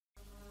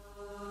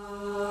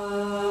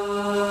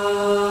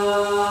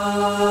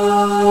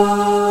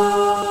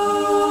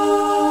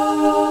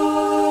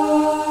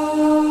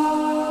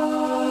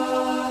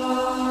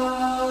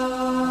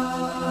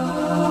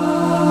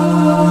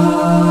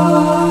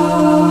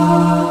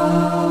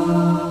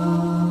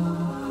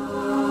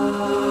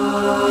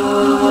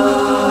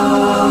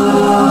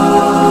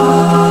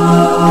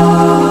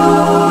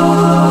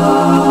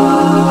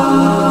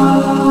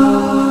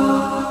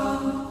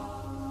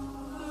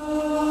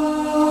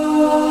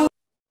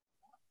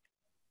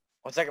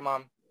1 second,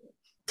 Mom.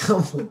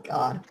 Oh my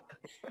God.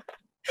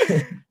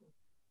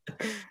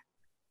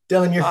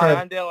 Dylan, you're Hi,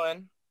 first. I'm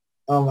Dylan.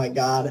 Oh my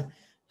God.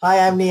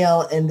 Hi, I'm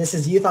Neil, and this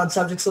is Youth on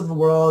Subjects of the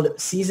World,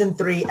 Season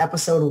 3,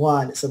 Episode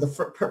 1. So the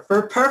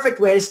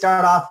perfect way to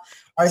start off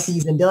our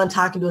season, Dylan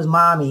talking to his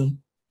mommy,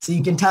 so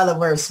you can tell that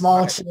we're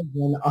small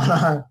children on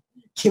our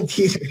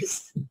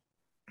computers.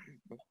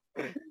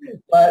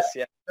 But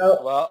Yeah.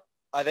 so, Well,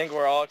 I think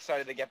we're all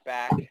excited to get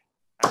back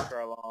after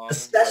a long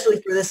especially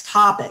break. for this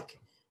topic,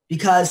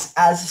 because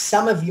as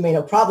some of you may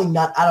know, probably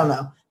not, I don't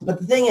know. But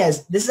the thing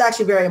is, this is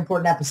actually a very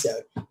important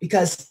episode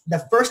because the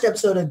first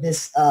episode of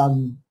this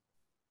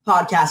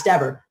podcast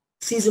ever,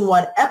 Season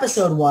 1,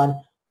 Episode 1,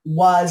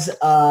 was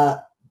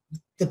the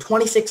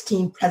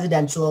 2016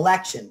 presidential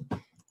election.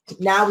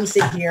 Now we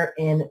sit here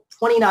in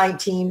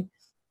 2019,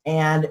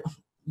 and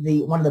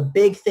one of the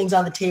big things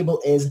on the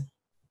table is,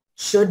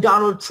 should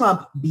Donald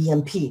Trump be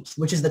impeached,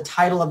 which is the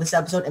title of this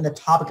episode and the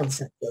topic of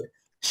this episode.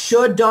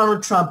 Should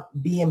Donald Trump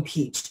be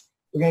impeached?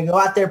 We're going to go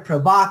out there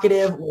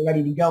provocative. We're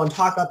ready to go and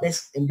talk about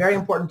this very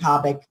important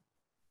topic.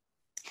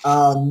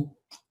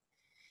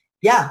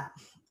 Yeah.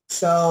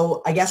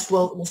 So I guess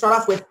we'll start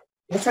off with,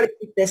 let's try to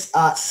keep this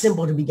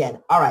simple to begin.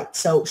 All right.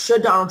 So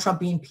should Donald Trump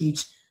be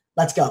impeached?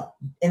 Let's go.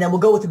 And then we'll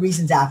go with the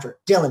reasons after.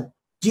 Dylan,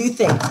 do you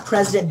think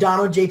President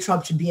Donald J.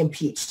 Trump should be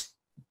impeached?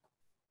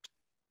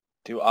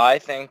 Do I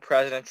think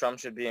President Trump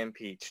should be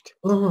impeached?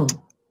 Yes,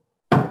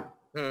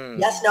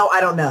 no,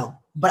 I don't know.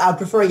 But I would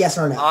prefer a yes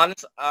or a no. All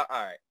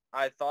right.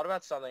 I thought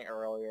about something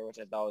earlier, which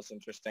I thought was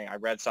interesting. I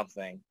read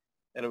something,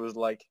 and it was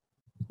like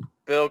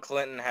Bill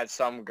Clinton had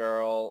some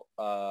girl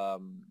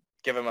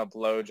give him a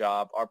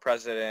blowjob. Our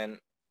president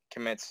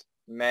breaks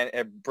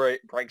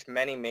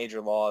many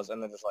major laws,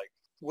 and they're just like,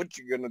 what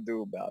you gonna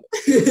do about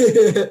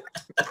it?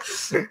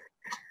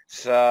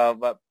 So,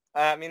 but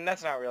I mean,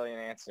 that's not really an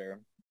answer.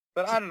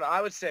 But I don't know.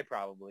 I would say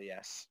probably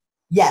yes.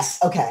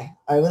 Yes. Okay.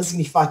 All right. Well, this is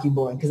going to be fucking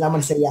boring because I'm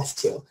going to say yes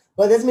too.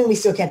 But it doesn't mean we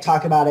still can't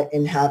talk about it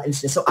and have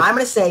incidents. So I'm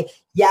going to say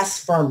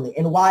yes firmly.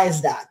 And why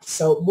is that?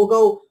 So we'll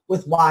go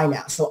with why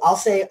now. So I'll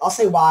say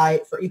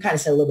why. You kind of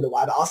said a little bit of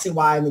why, but I'll say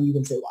why and then you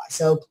can say why.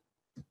 So,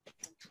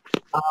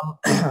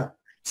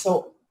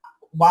 so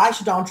why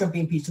should Donald Trump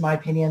be impeached? In my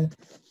opinion.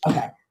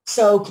 Okay.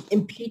 So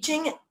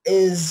impeaching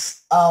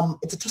is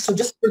so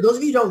just for those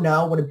of you who don't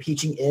know what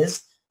impeaching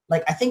is.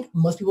 Like, I think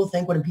most people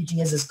think what impeaching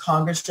is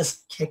Congress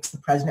just kicks the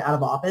president out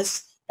of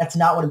office. That's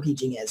not what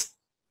impeaching is.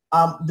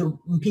 The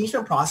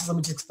impeachment process, let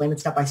me just explain it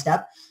step by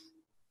step.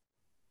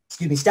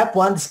 Step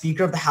one, the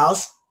Speaker of the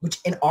House, which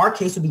in our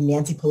case would be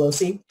Nancy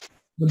Pelosi,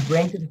 would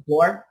bring to the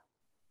floor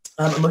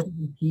a motion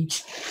to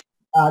impeach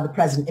the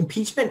president.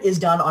 Impeachment is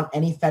done on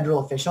any federal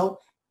official.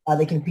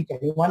 They can impeach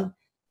anyone.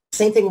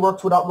 Same thing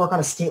would work on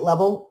a state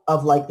level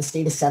of like the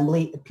state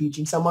assembly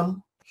impeaching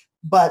someone.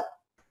 But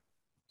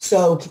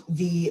so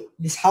the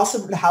House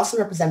of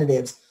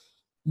Representatives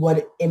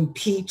would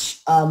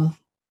impeach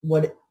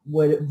would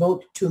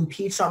vote to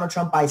impeach Donald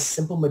Trump by a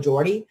simple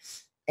majority,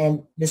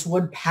 and this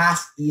would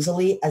pass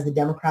easily as the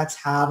Democrats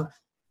have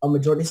a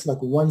majority. This is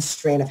like one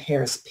strand of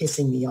hair is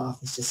pissing me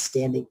off. It's just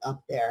standing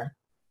up there.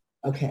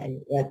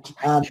 Okay,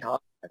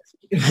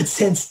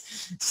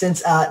 since so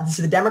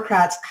the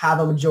Democrats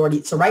have a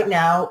majority. So right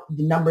now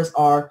the numbers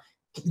are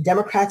the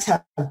Democrats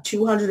have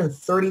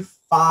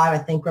 235, I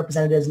think,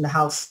 representatives in the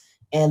House.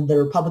 And the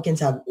Republicans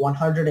have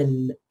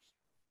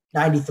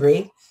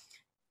 193.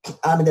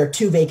 And there are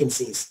 2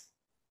 vacancies.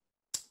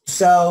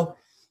 So,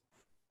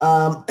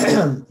 so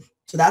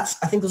that's,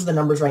 I think those are the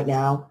numbers right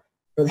now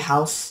for the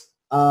House.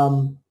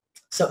 So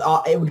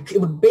it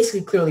would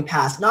basically clearly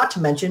pass. Not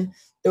to mention,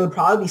 there would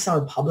probably be some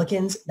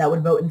Republicans that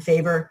would vote in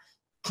favor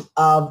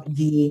of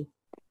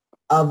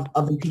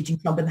impeaching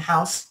Trump in the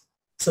House.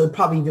 So it would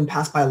probably even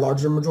pass by a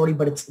larger majority,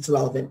 but it's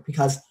irrelevant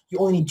because you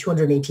only need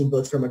 218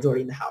 votes for a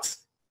majority in the House.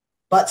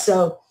 But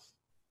so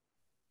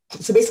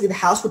basically the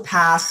House would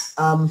pass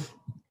the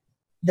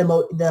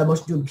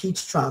motion to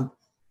impeach Trump.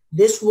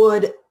 This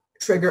would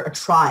trigger a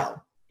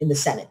trial in the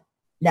Senate.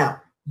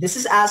 Now, this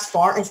is as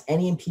far as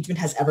any impeachment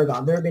has ever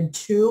gone. There have been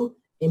 2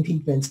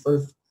 impeachments,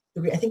 or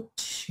 3, I think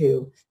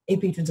 2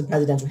 impeachments in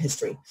presidential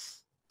history.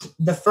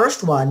 The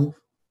first one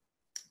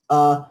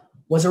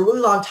was a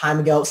really long time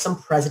ago. Some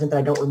president that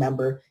I don't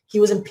remember. He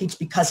was impeached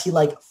because he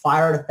like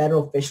fired a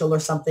federal official or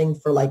something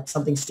for like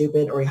something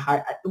stupid, or it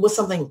was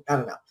something, I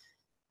don't know.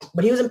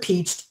 But he was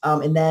impeached,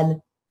 and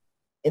then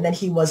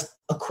he was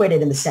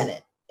acquitted in the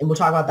Senate, and we'll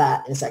talk about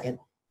that in a second.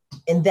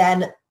 And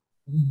then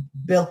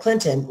Bill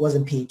Clinton was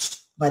impeached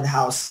by the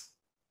House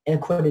and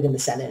acquitted in the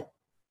Senate.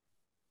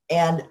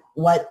 And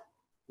what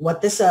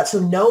this so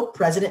no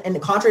president,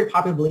 and contrary to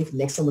popular belief,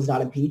 Nixon was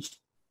not impeached.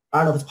 I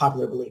don't know if it's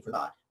popular belief or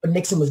not, but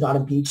Nixon was not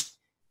impeached.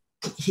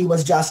 The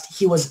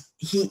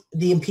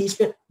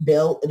impeachment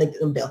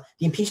the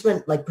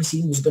impeachment like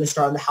proceeding was going to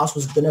start, and the House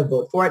was going to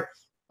vote for it.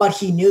 But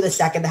he knew the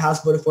second the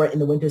House voted for it and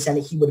the went to the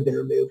Senate, he would have been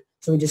removed.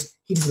 So he just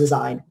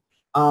resigned.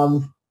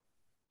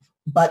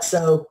 But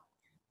so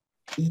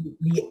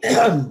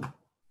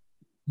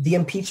the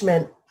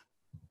impeachment.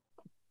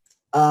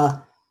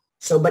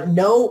 But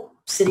no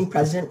sitting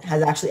president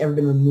has actually ever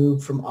been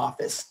removed from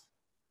office.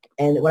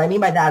 And what I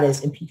mean by that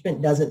is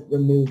impeachment doesn't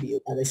remove you,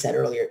 as I said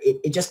earlier.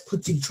 It just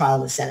puts you to trial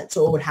in the Senate.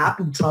 So what would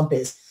happen to Trump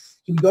is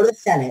he would go to the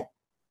Senate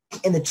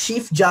and the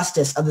Chief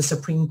Justice of the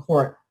Supreme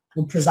Court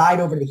would preside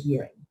over the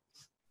hearing.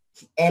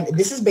 And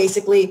this is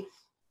basically,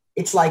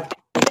 it's like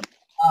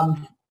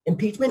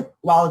impeachment,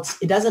 while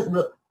it doesn't,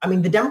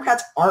 the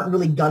Democrats aren't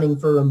really gunning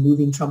for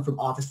removing Trump from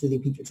office through the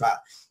impeachment trial.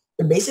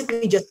 They're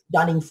basically just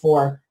gunning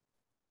for,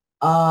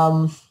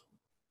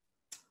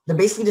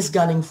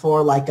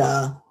 like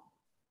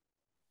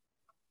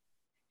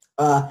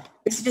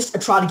basically just a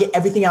try to get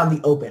everything out in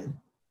the open.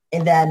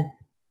 And then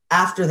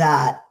after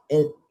that,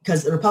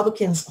 because the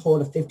Republicans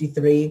hold a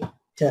 53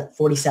 to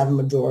 47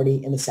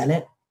 majority in the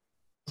Senate,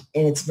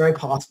 and it's very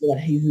possible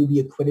that he would be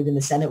acquitted in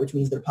the Senate, which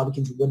means the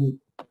Republicans wouldn't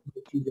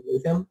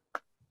remove him.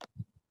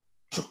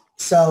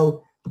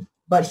 So,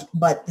 but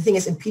the thing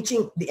is,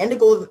 impeaching, the end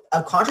goal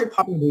of contrary to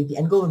popular belief, the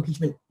end goal of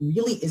impeachment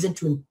really isn't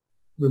to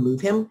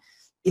remove him.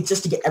 It's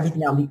just to get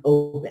everything out in the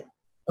open.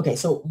 Okay,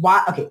 so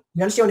why? Okay,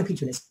 we understand what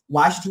impeachment is.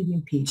 Why should he be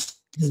impeached?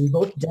 Because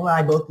Dylan and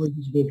I both believe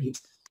he should be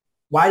impeached.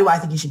 Why do I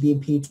think he should be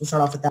impeached? We'll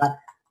start off with that.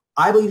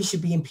 I believe he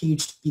should be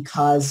impeached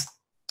because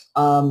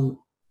I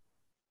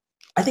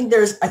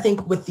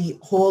think with the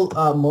whole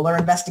Mueller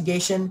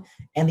investigation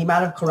and the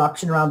amount of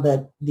corruption around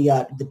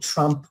the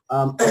Trump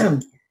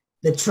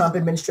the Trump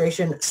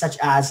administration, such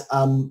as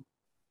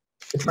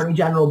Attorney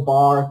General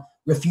Barr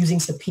refusing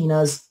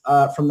subpoenas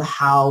from the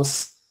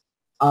House,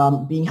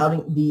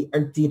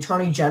 the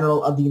Attorney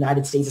General of the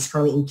United States is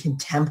currently in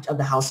contempt of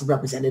the House of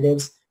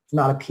Representatives for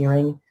not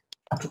appearing,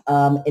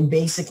 and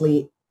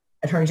basically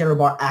Attorney General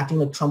Barr acting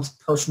like Trump's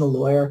personal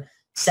lawyer,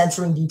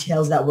 censoring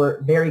details that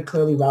were very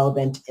clearly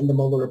relevant in the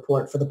Mueller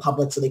report for the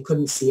public so they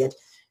couldn't see it.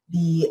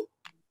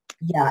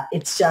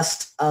 It's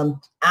just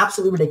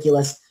absolutely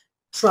ridiculous.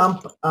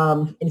 Trump,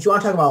 and if you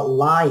want to talk about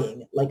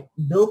lying, like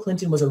Bill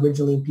Clinton was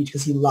originally impeached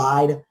because he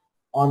lied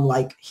on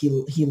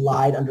he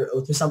lied under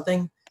oath or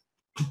something.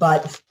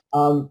 But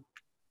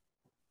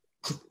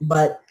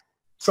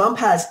Trump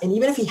has, and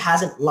even if he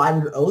hasn't lied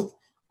under oath,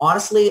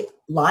 honestly,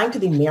 lying to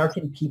the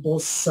American people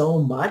so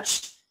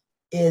much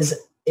is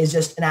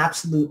just an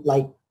absolute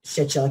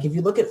shit show. Like if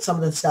you look at some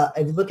of the stuff,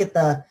 if you look at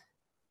the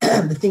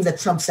the things that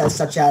Trump says,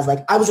 such as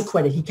I was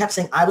acquitted. He kept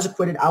saying I was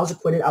acquitted, I was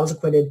acquitted, I was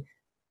acquitted.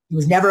 He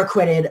was never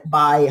acquitted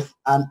by,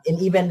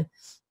 even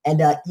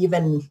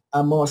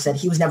Mueller said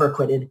he was never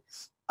acquitted.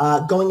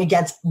 Going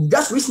against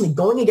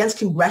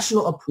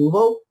congressional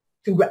approval,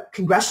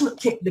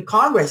 the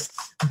Congress,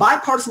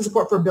 bipartisan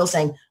support for a bill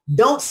saying,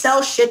 don't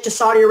sell shit to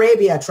Saudi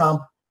Arabia,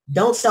 Trump.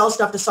 Don't sell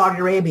stuff to Saudi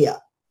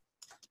Arabia.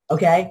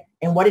 Okay?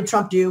 And what did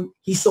Trump do?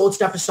 He sold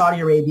stuff to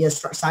Saudi Arabia,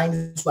 signed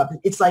this weapon.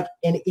 It's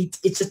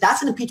just,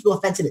 that's an impeachable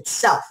offense in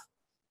itself.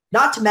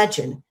 Not to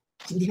mention,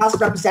 the House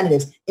of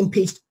Representatives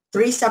subpoenaed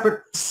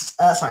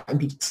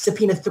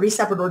three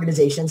separate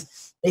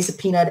organizations. They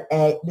subpoenaed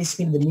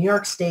the New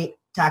York State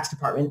Tax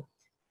Department.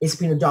 They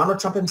subpoenaed Donald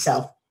Trump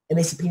himself, and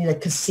they subpoenaed a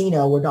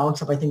casino where Donald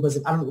Trump, I think, was.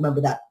 I don't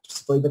remember that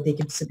specifically, but they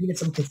could subpoena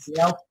some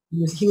casino.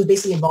 He was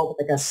basically involved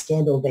with a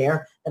scandal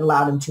there that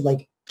allowed him to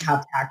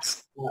have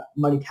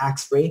money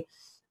tax free.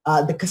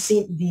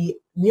 The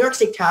New York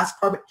State Tax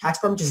Department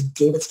just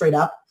gave it straight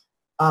up.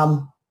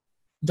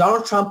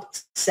 Donald Trump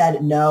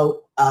said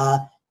no.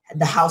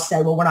 The House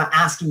said, well, we're not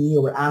asking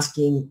you. We're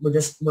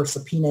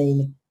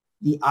subpoenaing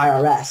the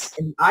IRS.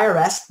 And the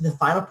IRS, the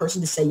final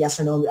person to say yes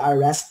or no in the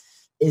IRS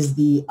is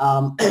the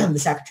the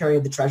Secretary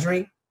of the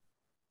Treasury.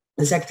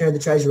 The Secretary of the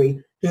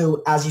Treasury,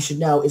 who, as you should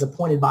know, is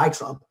appointed by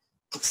Trump,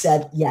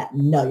 said, yeah,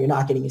 no, you're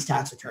not getting his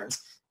tax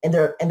returns. And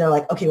they're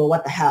like, okay, well,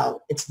 what the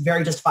hell? It's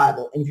very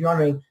justifiable. And if you're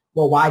wondering,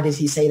 well, why does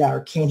he say that,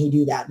 or can he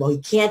do that? Well, he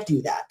can't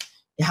do that.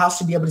 The House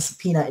should be able to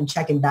subpoena and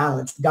check and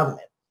balance the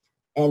government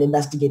and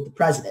investigate the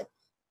president.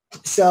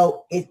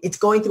 So it's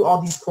going through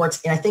all these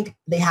courts, and I think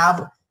they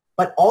have,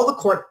 but all the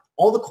court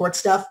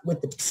stuff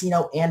with the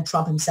casino and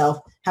Trump himself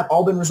have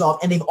all been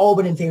resolved, and they've all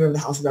been in favor of the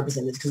House of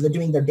Representatives because they're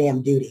doing their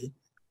damn duty.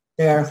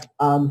 They're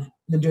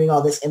doing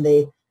all this, but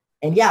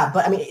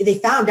I mean, they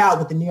found out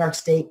with the New York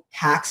State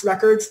tax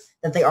records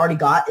that they already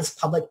got. It's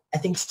public. I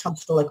think Trump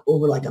stole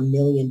over $1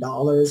 million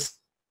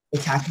in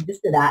taxes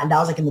just for that, and that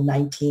was in the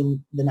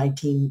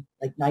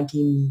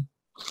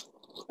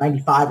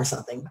 1995 or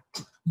something.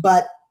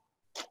 But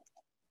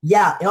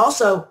yeah, and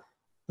also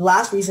the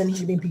last reason he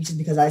should be impeached is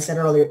because I said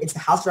earlier, it's the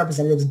House of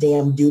Representatives'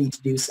 damn duty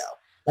to do so.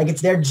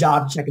 It's their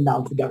job to check and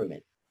balance the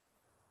government.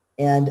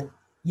 And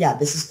yeah,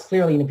 this is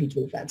clearly an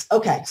impeachable offense.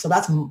 Okay, so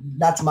that's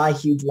my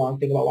huge long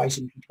thing about why he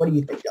should impeach. What do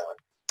you think, Dylan?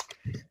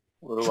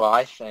 What do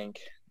I think?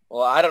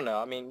 Well, I don't know.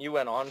 I mean, you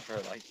went on for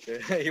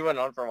you went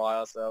on for a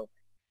while, so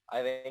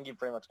I think you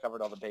pretty much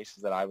covered all the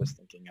bases that I was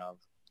thinking of.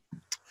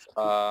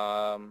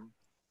 I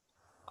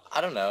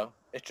don't know.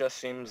 It just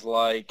seems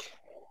like,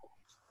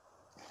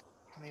 I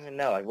don't even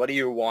know. What do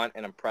you want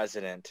in a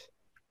president?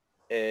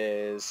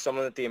 Is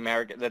someone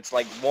that's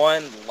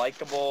one,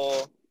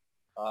 likable.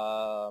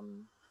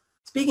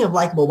 Speaking of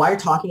likable, while you're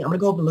talking, I'm going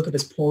to go up and look up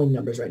his polling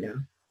numbers right now.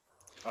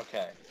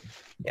 Okay.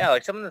 Yeah,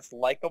 like someone that's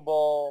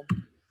likable,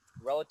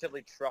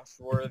 relatively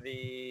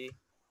trustworthy,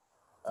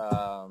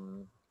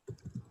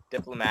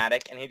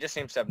 diplomatic, and he just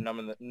seems to have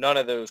none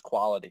of those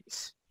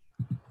qualities.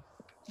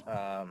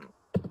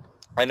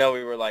 I know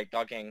we were like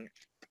talking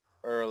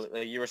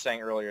earlier. You were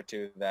saying earlier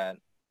too that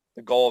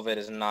the goal of it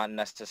is not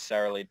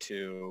necessarily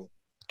to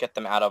get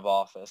them out of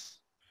office.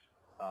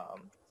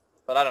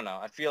 But I don't know.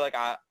 I feel like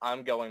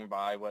I'm going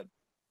by what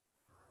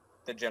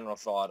the general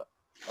thought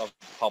of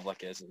the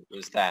public is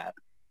that,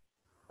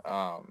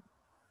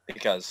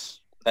 because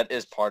that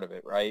is part of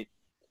it, right?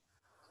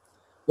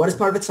 What is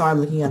part of it? Sorry, I'm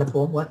looking at a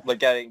poll. What? Like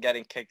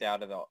getting kicked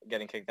out of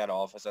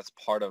office. That's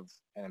part of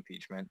an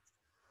impeachment.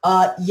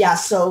 Yeah.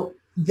 So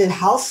the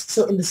House.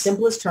 So in the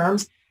simplest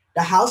terms,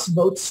 the House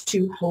votes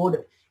to hold.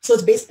 So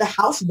it's basically the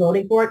House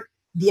voting for it.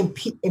 The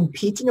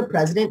impeaching a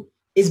president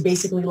is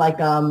basically like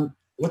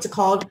what's it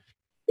called?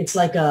 It's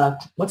like a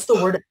what's the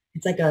word?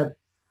 It's like a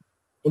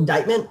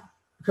indictment,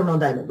 criminal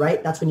indictment,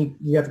 right? That's when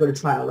you have to go to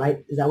trial,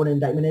 right? Is that what an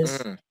indictment is?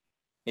 Mm-hmm.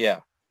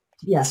 Yeah.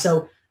 Yeah.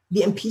 So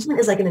the impeachment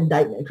is like an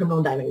indictment, a criminal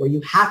indictment, where you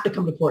have to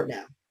come to court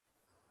now.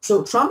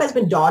 So Trump has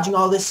been dodging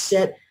all this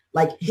shit,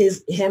 like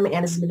him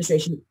and his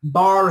administration,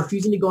 Barr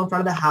refusing to go in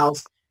front of the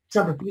House,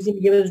 Trump refusing to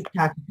give his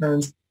tax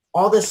returns,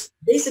 all this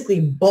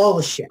basically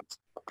bullshit.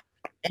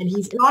 And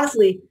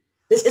honestly,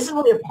 this isn't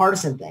really a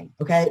partisan thing,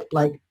 okay?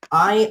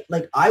 I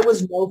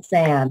was no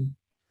fan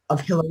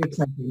of Hillary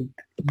Clinton.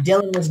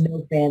 Dylan was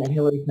no fan of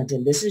Hillary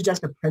Clinton. This is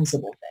just a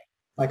principle thing.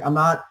 Like I'm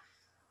not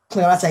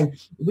saying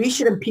we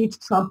should impeach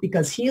Trump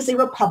because he is a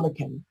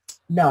Republican.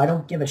 No, I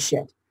don't give a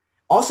shit.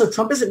 Also,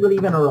 Trump isn't really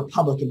even a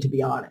Republican, to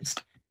be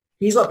honest.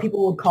 He's what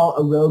people would call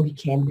a rogue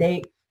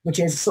candidate, which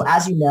is, so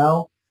as you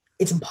know,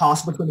 it's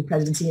impossible to win the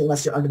presidency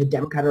unless you're under the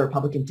Democrat or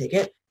Republican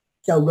ticket.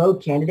 So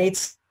rogue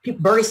candidates,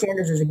 Bernie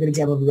Sanders is a good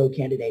example of a rogue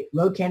candidate.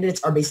 Rogue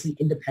candidates are basically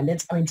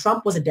independents. I mean,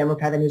 Trump was a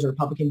Democrat and he was a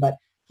Republican, but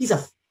he's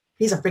a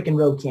freaking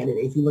rogue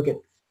candidate. If you look at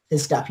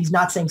his stuff, he's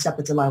not saying stuff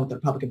that's in line with the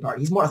Republican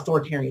Party. He's more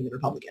authoritarian than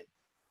Republican.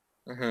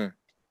 Mm-hmm.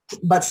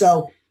 But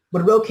so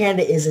what a rogue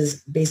candidate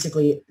is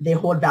basically they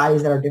hold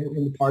values that are different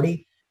from the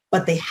party,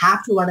 but they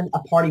have to run a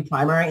party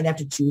primary and they have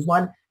to choose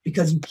one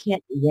because you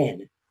can't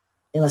win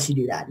unless you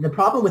do that. And the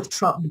problem with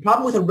Trump, the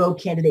problem with a rogue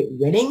candidate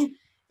winning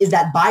is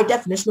that by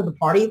definition of the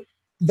party,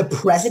 the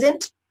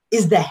president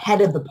is the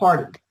head of the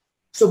party.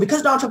 So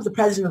because Donald Trump's the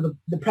president of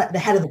the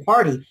head of the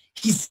party,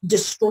 he's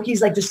destroyed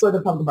the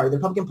Republican Party. The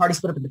Republican Party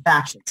split up into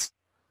factions.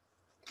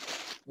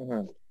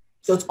 Mm-hmm.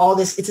 So it's all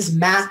this. It's this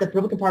mass. The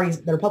Republican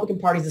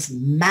Party is this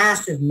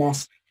massive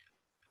mess.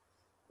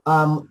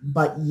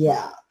 But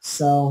yeah.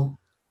 So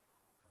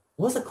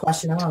what was the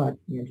question? I don't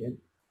know.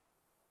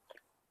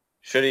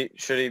 Should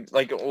he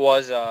like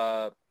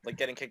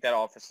getting kicked out of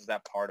office? Is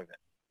that part of it?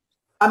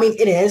 I mean,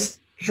 it is.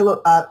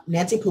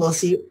 Nancy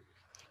Pelosi,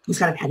 who's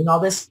kind of heading all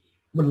this,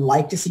 would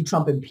like to see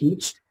Trump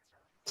impeached.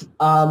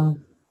 Not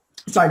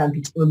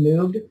impeached,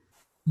 removed.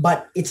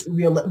 But it's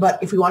real.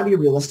 But if we want to be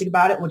realistic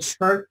about it,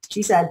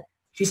 she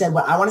said,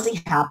 what I want to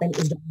see happen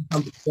is Donald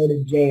Trump go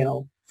to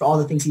jail for all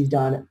the things he's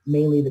done,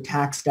 mainly the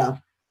tax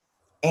stuff.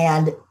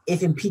 And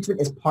if impeachment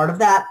is part of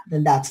that,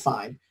 then that's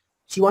fine.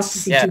 She wants to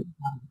see. Yeah.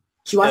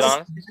 She wants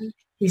to see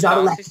he's not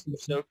elected.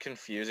 It's so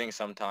confusing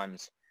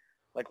sometimes.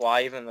 Like,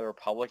 why even the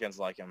Republicans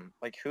like him?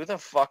 Like, who the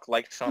fuck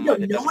likes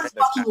someone? No one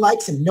fucking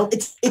likes him. No,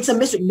 it's a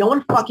mystery. No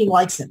one fucking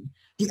likes him.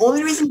 The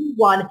only reason he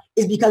won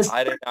is because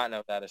I did not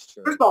know that is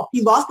true. First of all,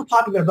 he lost the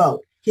popular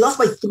vote. He lost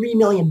by 3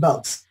 million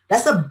votes. I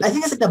think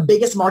that's like the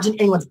biggest margin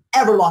anyone's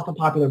ever lost a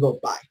popular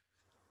vote by,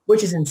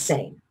 which is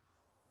insane.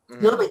 He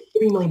lost by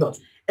 3 million votes.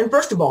 And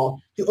first of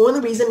all, the only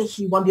reason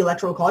he won the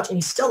Electoral College, and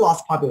he still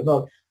lost the popular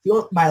vote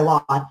by a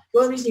lot, the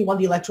only reason he won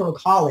the Electoral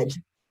College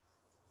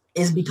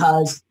is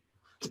because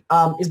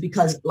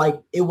because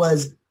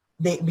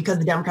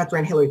the Democrats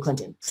ran Hillary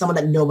Clinton, someone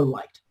that no one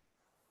liked.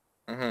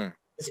 Mm-hmm.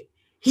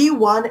 He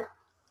won.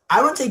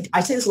 I say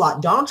this a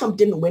lot. Donald Trump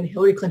didn't win.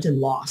 Hillary Clinton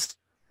lost.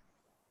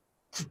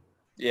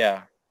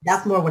 Yeah.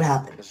 That's more what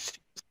happened.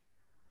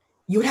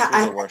 You would have.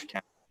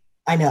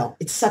 I know.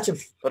 It's such a.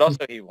 But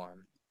also he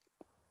won.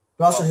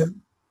 But also who?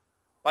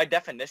 By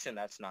definition,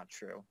 that's not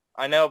true.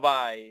 I know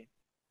by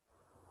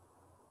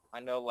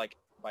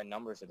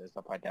numbers it is,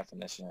 but by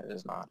definition it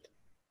is not.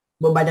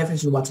 Well, by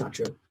definition, what's not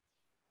true?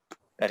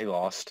 That he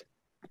lost.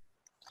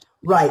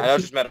 Right. I know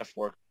it's just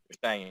metaphor for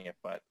saying it,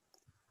 but.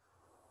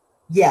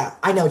 Yeah,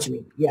 I know what you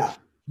mean. Yeah.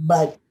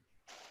 But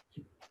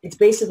it's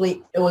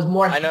basically, it was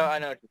more. I know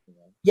what you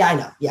mean. Yeah, I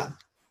know. Yeah.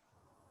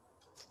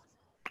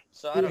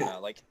 So I don't know.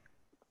 Like,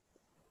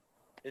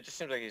 it just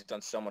seems like he's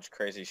done so much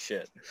crazy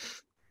shit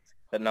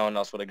that no one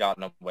else would have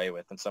gotten away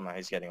with, and somehow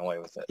he's getting away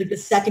with it. Like the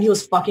second he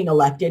was fucking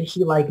elected,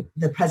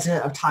 the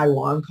president of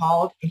Taiwan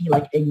called, and he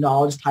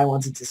acknowledged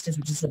Taiwan's existence,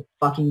 which is a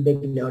fucking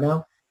big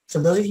no-no.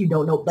 So those of you who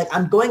don't know,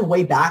 I'm going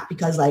way back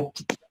because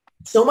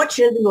so much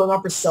shit has been going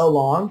on for so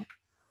long.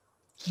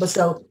 But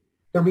so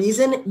the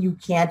reason you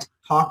can't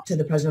talk to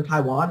the president of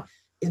Taiwan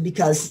is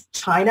because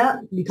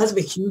China, because of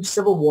a huge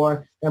civil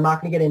war that I'm not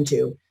going to get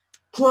into.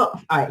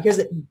 All right, here's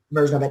the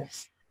version of it.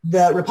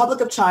 the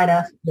Republic of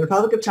China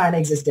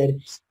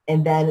existed,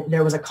 and then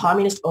there was a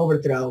communist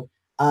overthrow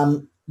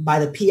by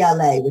the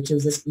PLA, which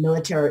was this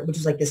military, which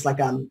was like this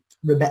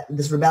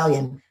this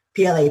rebellion.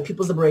 PLA,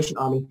 People's Liberation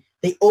Army.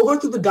 They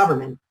overthrew the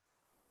government.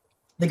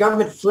 The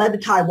government fled to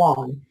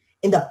Taiwan,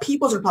 and the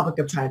People's Republic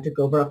of China took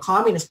over, a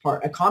communist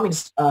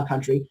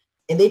country,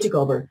 and they took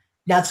over.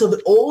 Now, so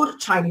the old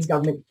Chinese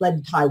government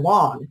fled to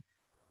Taiwan,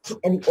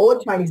 and the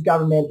old Chinese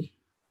government,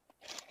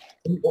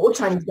 the new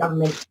Chinese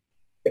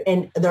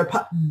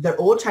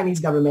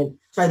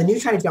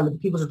government, the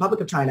People's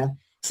Republic of China,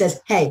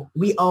 says, hey,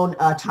 we own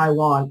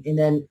Taiwan. And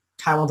then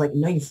Taiwan's like,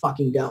 no, you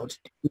fucking don't.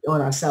 We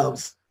own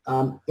ourselves.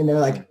 And they're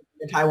like,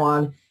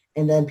 Taiwan.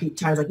 And then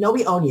China's like, no,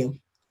 we own you.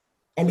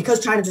 And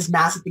because China's this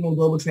massive thing in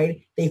global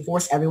trade, they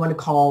force everyone to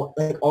call,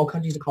 like all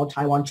countries to call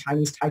Taiwan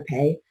Chinese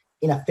Taipei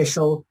in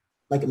official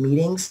like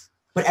meetings,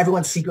 but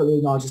everyone secretly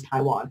acknowledges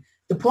Taiwan.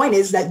 The point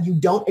is that you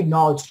don't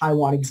acknowledge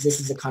Taiwan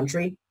exists as a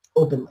country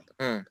openly.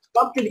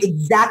 Trump did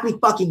exactly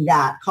fucking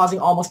that, causing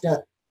almost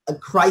a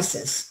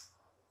crisis.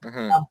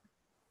 Not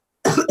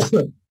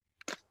to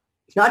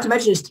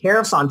mention his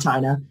tariffs on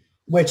China,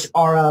 which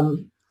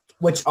borderline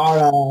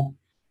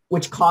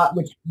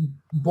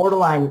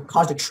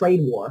caused a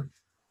trade war.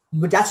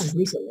 But that's just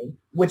recently,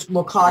 which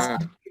will cost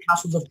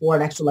households of four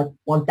an extra like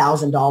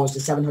 $1,000 to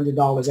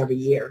 $700 every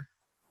year,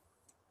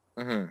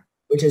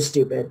 which is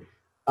stupid.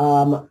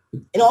 And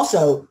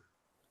also,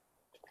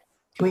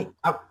 we're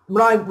not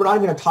even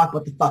going to talk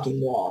about the fucking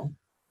wall.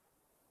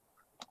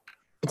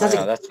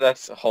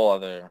 That's a whole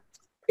other.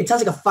 It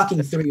sounds like a fucking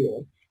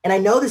 3-year-old. And I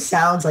know this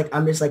sounds like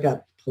I'm just like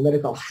a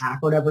political hack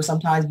or whatever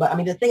sometimes, but I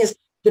mean the thing is,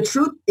 the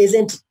truth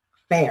isn't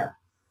fair.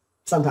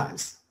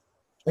 Sometimes,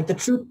 like the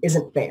truth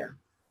isn't fair.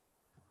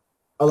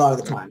 A lot of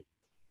the time.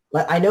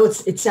 Like I know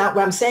it's not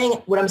what I'm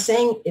saying. What I'm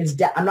saying is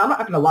I'm not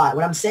going to lie.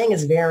 What I'm saying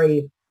is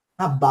very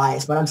not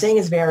biased. What I'm saying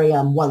is very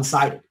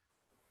one-sided.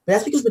 But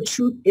that's because the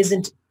truth is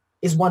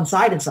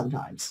one-sided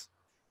sometimes.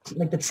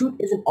 Like the truth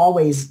isn't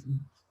always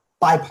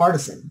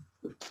bipartisan.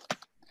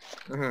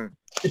 The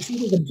truth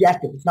is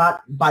objective. It's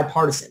not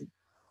bipartisan.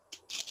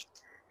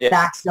 Yeah.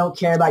 Facts don't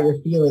care about your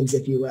feelings,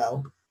 if you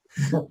will.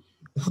 The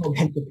whole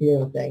Ben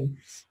Shapiro thing.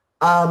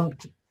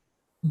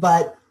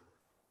 But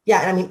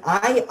yeah, I mean,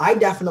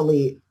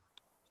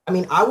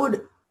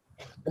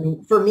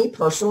 for me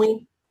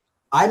personally,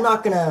 I'm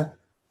not gonna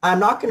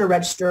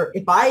register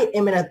if I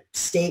am in a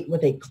state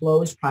with a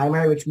closed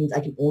primary, which means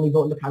I can only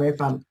vote in the primary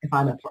if I'm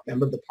a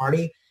member of the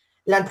party.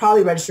 Then I'd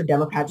probably register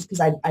Democrat just because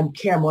I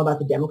care more about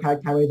the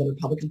Democratic primary than the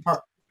Republican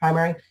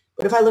primary.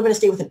 But if I live in a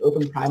state with an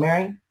open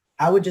primary,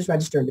 I would just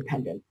register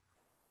independent.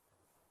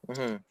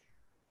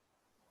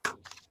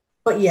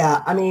 But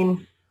yeah, I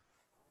mean.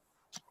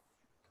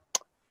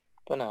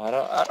 But no,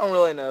 I don't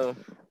really know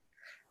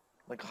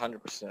like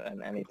 100%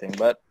 in anything,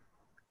 but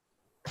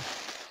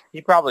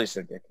he probably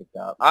should get kicked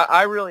out.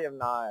 I really have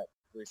not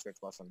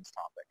researched much on this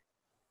topic.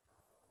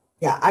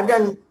 Yeah, I've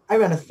done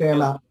a fair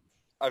amount.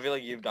 I feel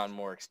like you've done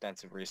more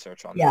extensive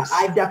research on this. Yeah,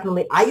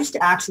 I used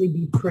to actually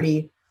be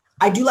pretty,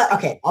 I do like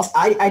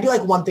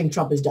one thing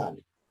Trump has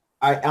done.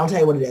 All right, I'll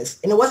tell you what it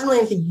is. And it wasn't really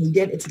anything he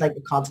did. It's like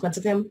the consequence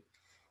of him.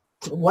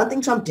 One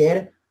thing Trump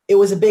did, it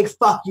was a big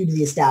fuck you to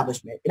the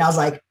establishment. And I was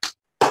like,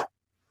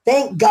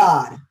 thank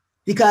God,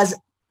 because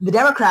the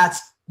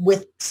Democrats,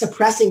 with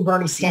suppressing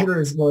Bernie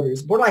Sanders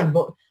voters, borderline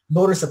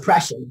voter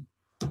suppression,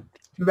 to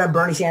prevent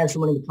Bernie Sanders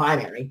from winning the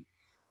primary.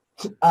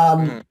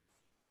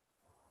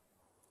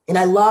 And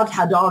I loved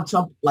how Donald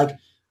Trump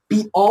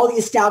beat all the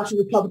established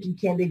Republican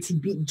candidates. He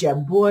beat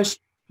Jeb Bush.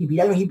 He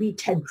beat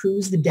Ted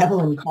Cruz, the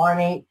devil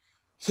incarnate.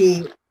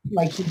 He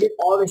did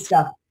all this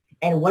stuff.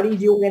 And what did he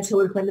do against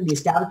Hillary Clinton, the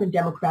establishment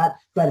Democrat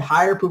who had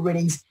higher approval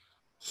ratings?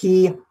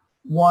 He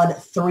won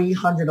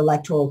 300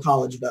 electoral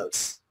college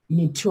votes. You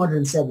need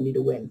 270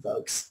 to win,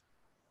 folks.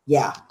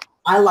 Yeah,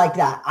 I like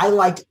that. I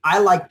like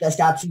the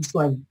establishment just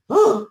going,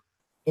 oh,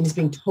 and just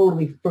being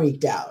totally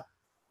freaked out.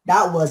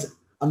 That was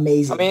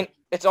amazing. I mean,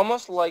 it's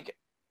almost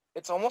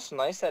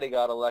nice that he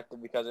got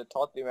elected because it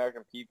taught the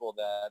American people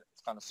that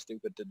it's kind of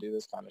stupid to do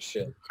this kind of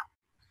shit.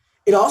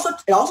 It also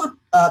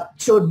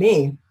showed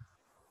me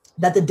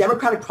that the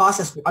democratic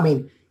process, I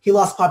mean, he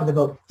lost popular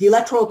vote. The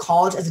electoral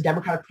college as a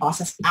democratic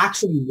process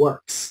actually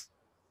works.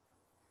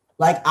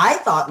 I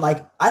thought,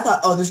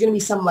 oh, there's going to be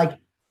some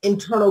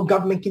internal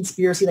government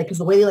conspiracy, because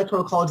the way the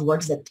electoral college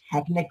works is that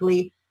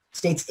technically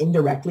states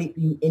indirectly,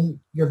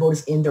 your vote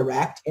is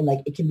indirect and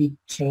it can be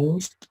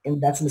changed,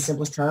 and that's in the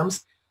simplest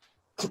terms.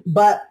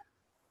 But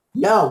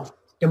no,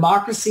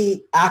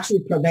 democracy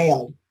actually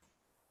prevailed.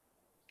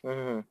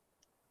 Mm-hmm.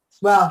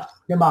 Well,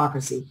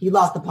 democracy. He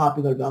lost the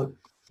popular vote.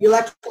 The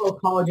electoral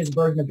college's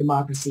version of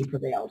democracy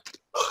prevailed.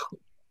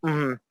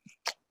 Mm-hmm.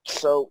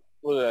 So,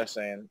 what was I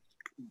saying?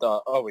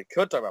 We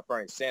could talk about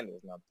Bernie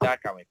Sanders. Now,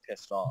 that got me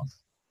pissed off.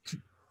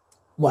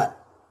 What?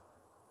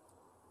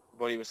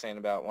 What he was saying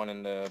about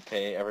wanting to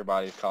pay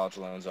everybody's college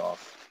loans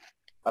off.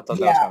 I thought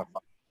that was kind of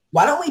fun.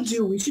 Why don't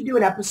we should do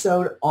an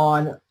episode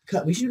on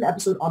the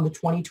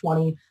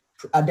 2020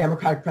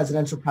 Democratic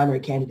presidential primary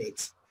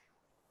candidates.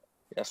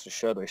 Yes, we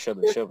should. We could.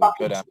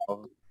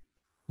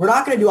 We're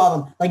not going to do all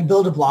of them, like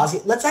Bill de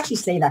Blasio. Let's actually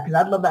say that because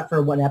I'd love that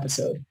for one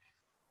episode.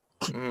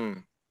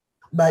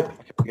 But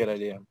good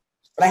idea.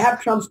 But I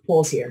have Trump's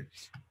polls here.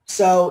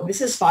 So this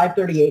is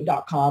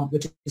 538.com,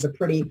 which is a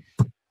pretty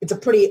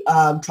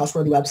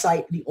trustworthy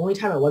website. The only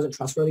time it wasn't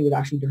trustworthy was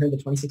actually during the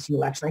 2016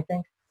 election, I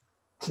think,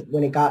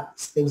 when it got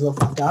things a little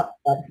fucked up.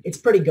 But it's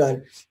pretty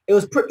good. It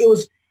was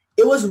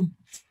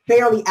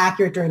fairly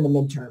accurate during the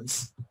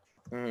midterms.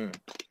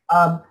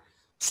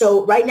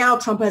 So right now,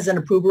 Trump has an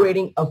approval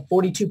rating of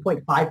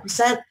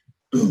 42.5%,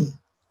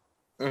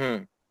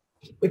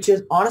 which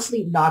is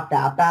honestly not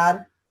that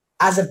bad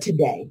as of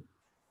today.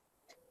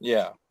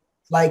 Yeah.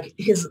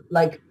 It's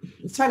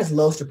trying his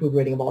lowest approval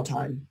rating of all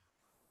time.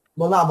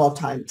 Well, not of all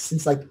time,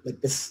 since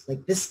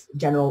this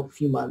general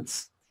few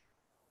months.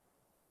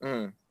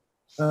 I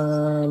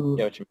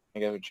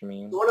get what you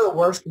mean. One of the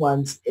worst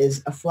ones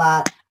is a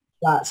flat,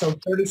 so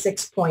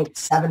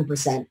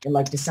 36.7%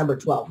 in December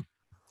 12th.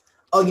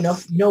 Oh, you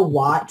know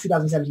why?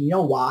 2017. You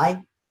know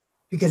why?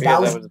 Because that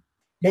was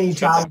net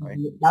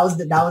neutrality. That was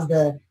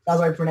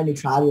right before net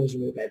neutrality was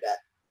removed, I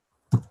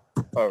bet.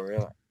 Oh,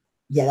 really?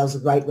 Yeah, that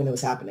was right when it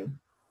was happening.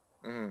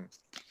 Mm-hmm.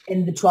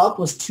 And the 12th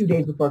was 2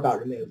 days before it got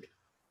removed.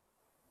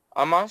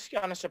 I'm honestly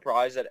kind of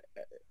surprised that,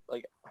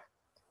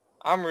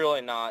 I'm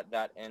really not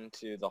that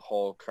into the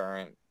whole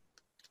current,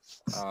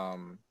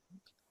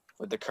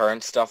 with the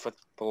current stuff with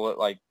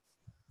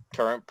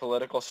current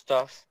political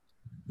stuff,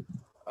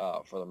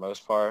 for the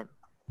most part.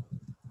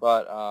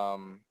 But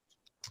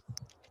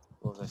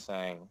what was I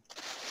saying?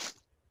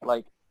 Oh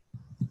God,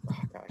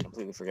 I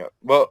completely forgot.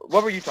 Well,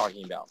 what were you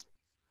talking about?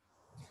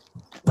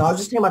 No, I was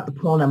just talking about the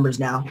poll numbers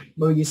now.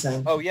 What were you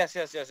saying? Oh, yes.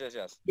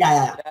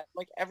 Yeah. That,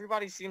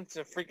 everybody seems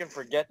to freaking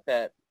forget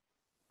that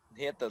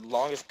he had the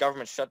longest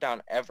government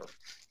shutdown ever.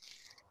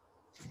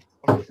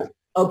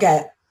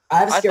 Okay.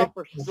 I thought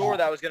for sure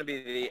that was going to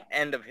be the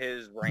end of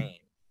his reign,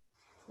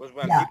 was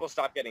when people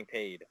stopped getting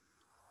paid.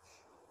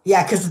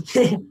 Yeah, because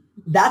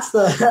that's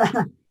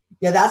the...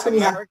 that's when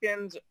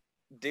Americans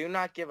do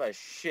not give a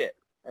shit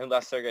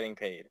unless they're getting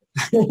paid.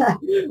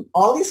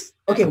 All these...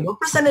 Okay, what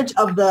percentage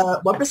of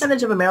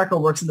America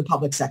works in the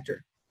public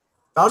sector?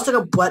 I'll just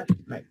look up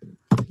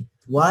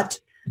what...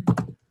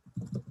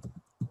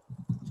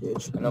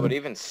 I know, but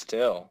even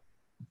still...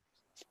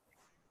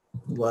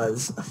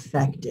 was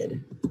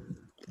affected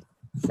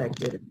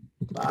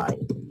by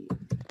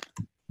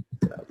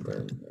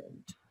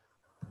government.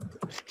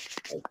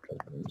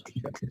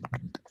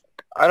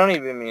 I don't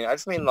even mean... I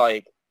just mean,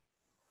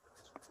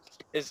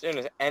 as soon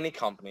as any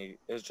company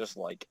is just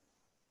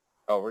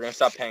oh, we're going to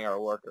stop paying our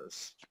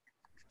workers.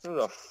 Who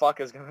the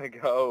fuck is going to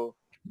go...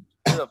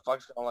 Who the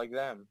fuck's going to like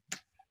them?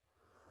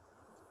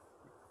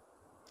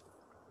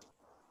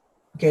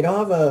 Okay, I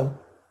don't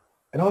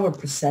have a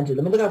percentage.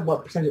 Let me look at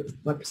what percentage.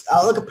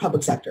 I'll look at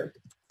public sector.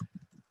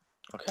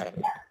 Okay.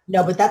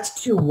 No, but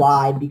that's too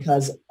wide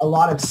because a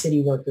lot of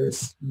city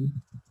workers.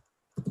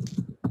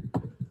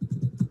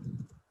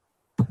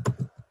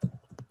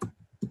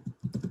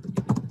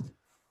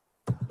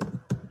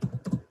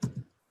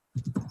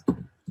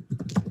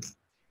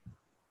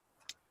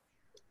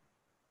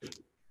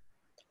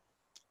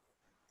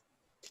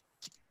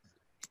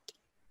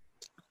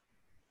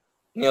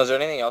 Neil, is there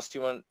anything else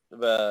you want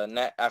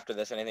after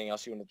this? Anything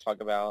else you want to talk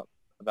about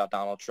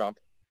Donald Trump?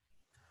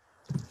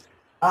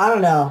 I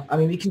don't know. I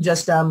mean, we can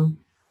just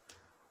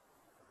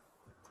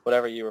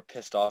whatever you were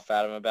pissed off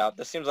at him about.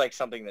 This seems like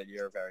something that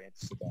you're very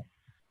interested in.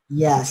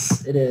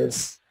 Yes, it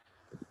is.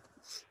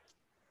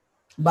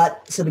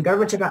 But so the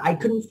government shutdown, I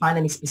couldn't find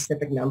any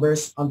specific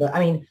numbers on the. I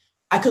mean,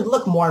 I could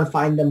look more and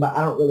find them, but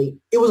I don't really.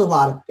 It was a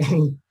lot of. I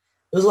mean,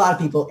 it was a lot of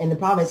people, and the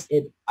problem is,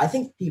 I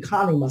think the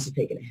economy must have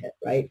taken a hit,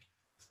 right?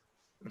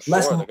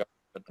 Sure, they got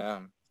put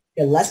down.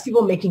 Yeah, less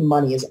people making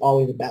money is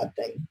always a bad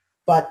thing.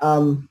 But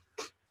so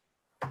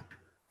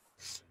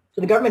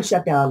the government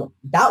shutdown,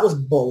 that was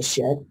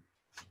bullshit.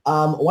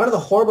 One of the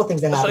horrible things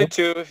that happened.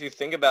 Too, if you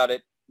think about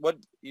it, what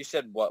you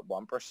said,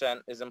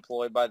 1% is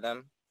employed by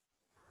them?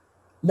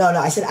 No,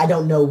 I said I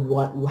don't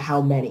know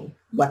how many.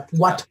 What?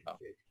 What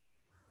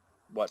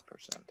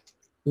percent?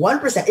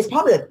 1%. It's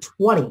probably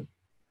 20.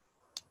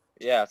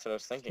 Yeah, that's what I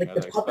was thinking.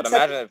 But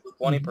imagine if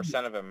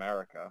 20% of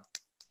America.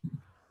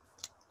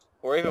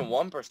 Or even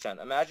 1%.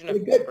 Imagine if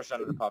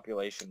 1% of the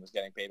population was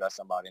getting paid by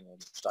somebody and they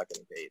just stopped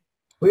getting paid.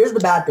 Well, here's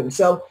the bad thing.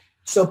 So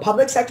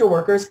public sector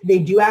workers, they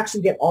do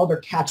actually get all their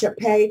catch-up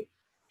pay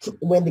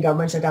when the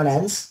government shutdown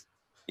ends.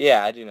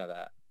 Yeah, I do know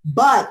that.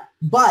 But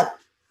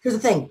here's the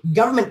thing.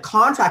 Government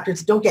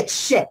contractors don't get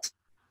shit.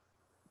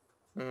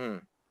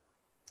 Mm-hmm.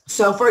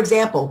 So, for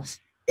example,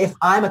 if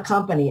I'm a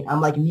company, I'm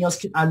Neil's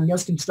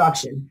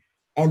Construction,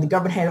 and the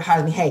government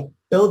hires me, hey,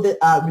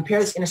 repair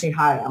this interstate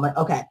highway. I'm like,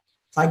 okay.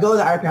 So I go to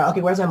the repair. Okay,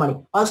 where's my money?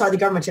 Oh, I'm sorry, the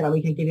government shutdown.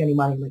 We can't give you any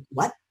money. I'm like,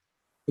 what?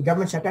 The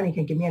government shutdown? You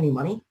can't give me any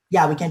money?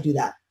 Yeah, we can't do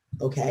that.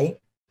 Okay. All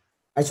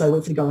right, so I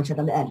wait for the government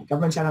shutdown to end.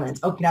 Government shutdown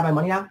ends. Oh, can I have my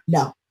money now?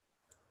 No.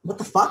 What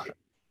the fuck?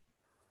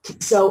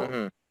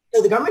 So,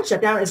 so the government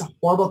shutdown is a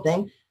horrible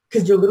thing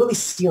because you're literally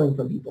stealing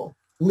from people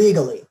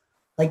legally.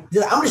 I'm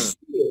going to sue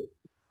you.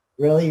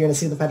 Really? You're gonna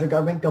sue the federal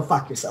government? Go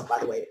fuck yourself, by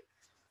the way.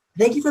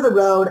 Thank you for the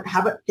road.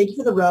 Thank you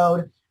for the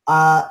road.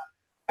 I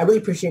really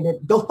appreciate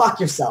it. Go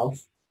fuck yourself.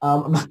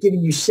 I'm not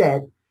giving you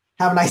shit.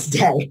 Have a nice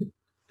day.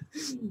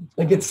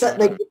 It's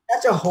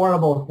such a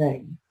horrible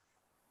thing.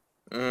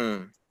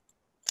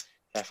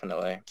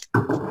 Definitely.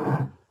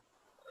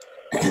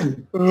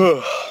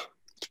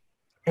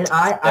 And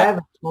I have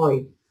a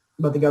story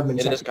about the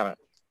government. It is kind of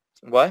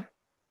what?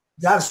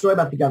 I have a story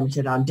about the government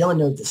shutdown. Dylan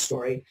knows this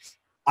story.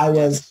 I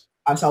was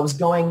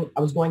going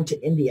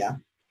to India,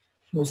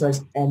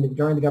 and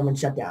during the government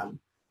shutdown,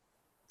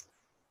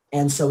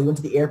 and so we went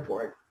to the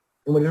airport,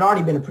 and it had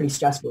already been a pretty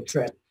stressful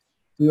trip.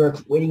 We were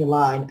waiting in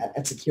line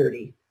at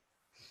security,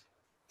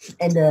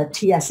 and the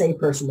TSA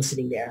person was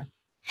sitting there,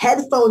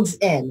 headphones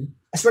in.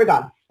 I swear to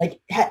God, like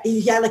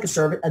he had like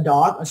a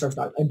dog, like a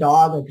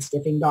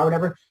sniffing dog, or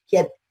whatever. He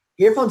had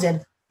earphones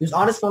in. He was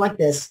on his phone like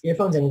this,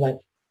 earphones in. He's like,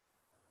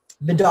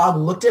 the dog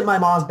looked at my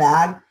mom's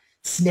bag,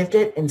 sniffed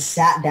it, and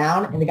sat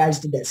down, and the guy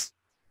just did this.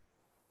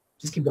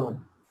 Just keep going.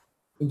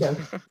 Yeah,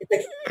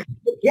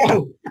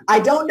 I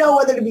don't know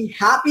whether to be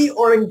happy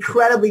or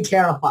incredibly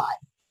terrified.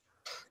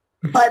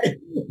 But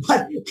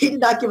he did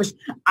not give a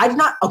I did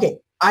not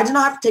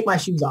have to take my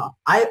shoes off.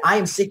 I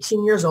am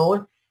 16 years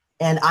old,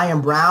 and I am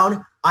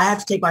brown. I have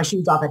to take my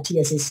shoes off at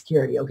TSA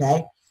security,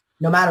 okay?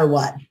 No matter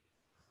what.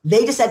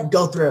 They just said,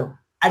 go through.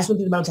 I just went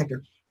through the metal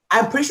detector.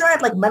 I'm pretty sure I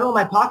had like metal in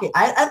my pocket.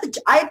 I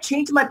had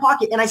change in my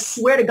pocket, and I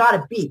swear to God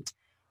it beeped.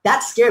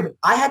 That scared me.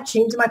 I had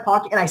change in my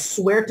pocket, and I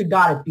swear to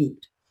God it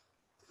beeped.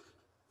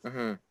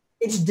 Mm-hmm.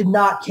 It just did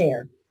not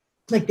care.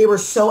 Like, they were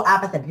so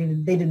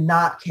apathetic. They did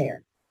not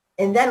care.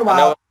 And then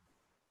I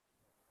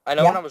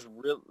know when I was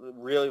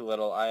really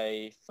little,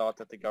 I thought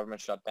that the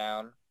government shut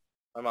down.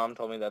 My mom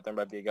told me that there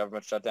might be a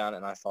government shutdown,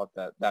 and I thought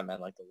that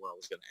meant like the world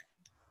was going to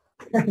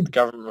end. The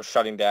government was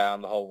shutting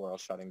down. The whole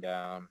world's shutting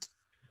down.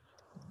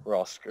 We're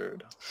all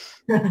screwed.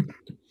 But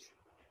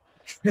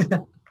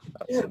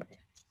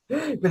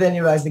then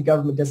you realize the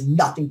government does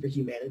nothing for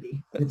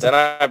humanity. Then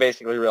I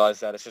basically realized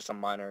that it's just a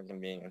minor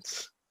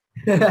inconvenience.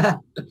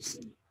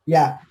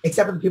 Yeah,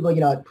 except for the people,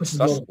 it pushes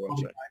below the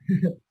poverty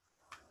line.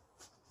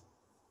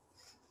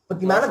 But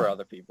the amount of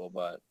other people,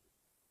 but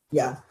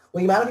yeah,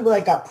 well, the amount of people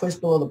that got pushed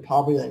below the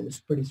poverty line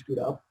was pretty screwed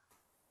up.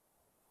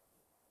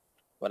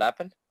 What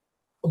happened?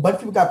 A bunch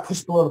of people got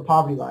pushed below the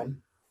poverty line.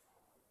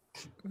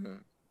 Mm-hmm.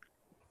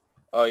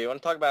 Oh, you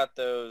want to talk about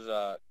those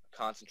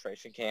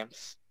concentration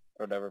camps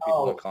or whatever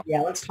people call them?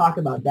 Yeah, let's talk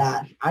about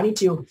that. I need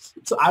to.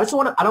 So I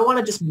don't want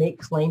to just make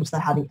claims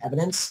without having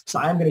evidence. So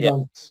I'm going to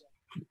go.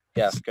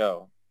 Yes,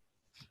 go.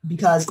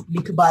 Because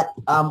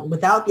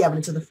without the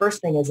evidence, so the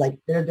first thing is like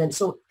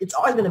it's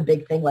always been a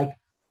big thing. Like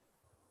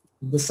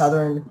the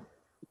southern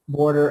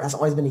border has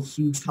always been a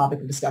huge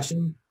topic of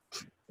discussion.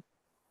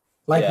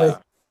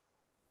 I'll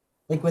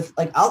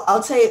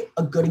say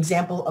a good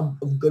example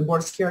of good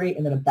border security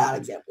and then a bad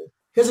example.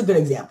 Here's a good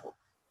example.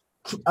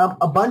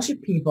 A bunch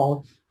of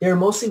people, they were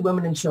mostly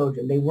women and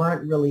children. They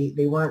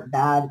weren't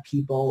bad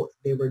people.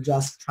 They were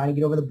just trying to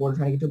get over the border,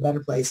 trying to get to a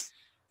better place.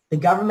 The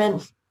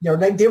government, they were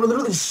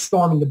literally just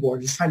storming the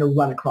border, just trying to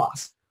run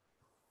across.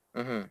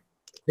 Mm-hmm.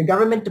 The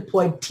government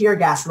deployed tear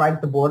gas right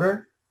at the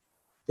border.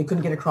 They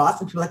couldn't get across.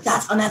 And people were like,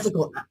 that's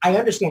unethical. I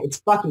understand. It's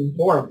fucking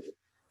horrible.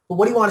 But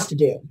what do you want us to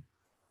do?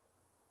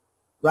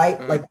 Right?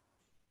 Mm-hmm.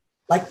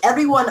 Like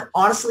everyone,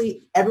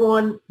 honestly,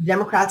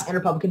 Democrats and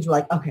Republicans were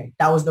like, okay,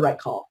 that was the right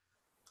call.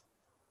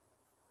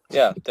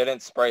 Yeah, they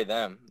didn't spray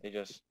them. They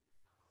just...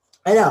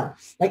 I know.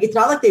 Like, it's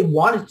not like they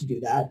wanted to do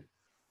that.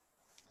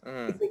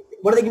 Mm. Like,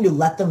 what are they going to do,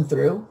 let them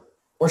through?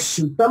 Or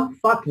shoot them?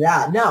 Fuck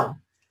that. No.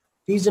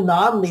 These are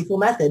non-lethal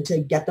method to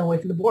get them away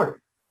from the border.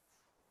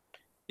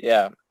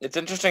 Yeah. It's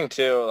interesting,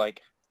 too.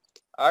 Like,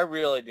 I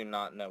really do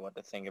not know what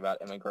to think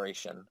about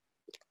immigration.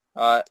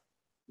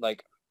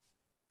 Like,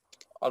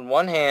 on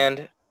one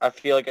hand, I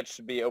feel like it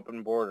should be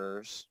open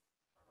borders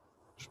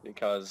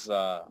because,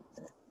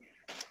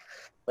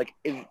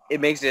 it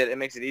makes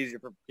it easier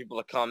for people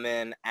to come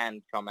in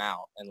and come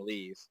out and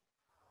leave.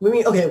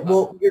 Wait,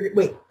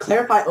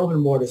 clarify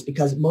open borders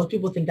because most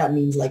people think that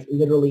means like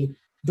literally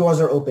doors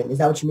are open. Is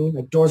that what you mean?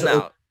 Like doors are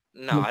open?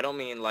 No, I don't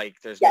mean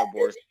like there's no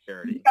border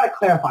security. You gotta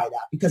clarify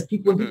that because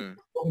people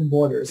open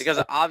borders.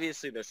 Because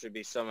obviously there should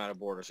be some amount of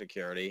border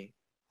security.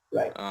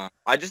 Right.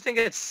 I just think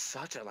it's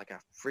such a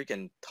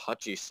freaking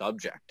touchy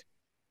subject.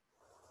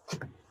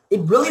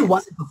 It really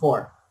wasn't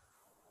before.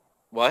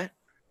 What?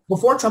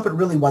 Before Trump, it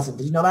really wasn't.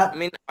 Did you know that? I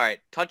mean, all right,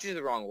 touchy is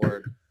the wrong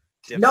word.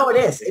 No, it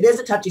is. It is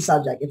a touchy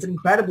subject. It's an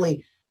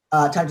incredibly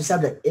touchy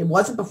subject. It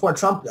wasn't before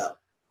Trump, though.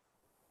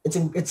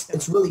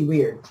 It's really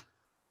weird.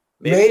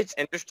 Maybe it's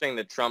interesting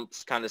that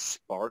Trump's kind of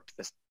sparked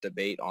this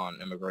debate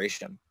on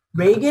immigration.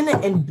 Reagan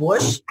and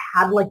Bush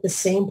had like the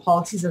same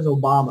policies as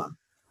Obama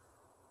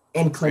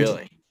and Clinton.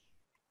 Really?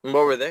 And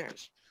what were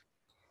theirs?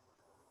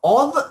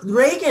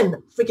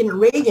 Reagan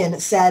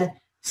said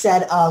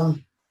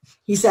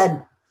he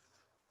said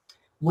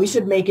we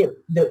should make it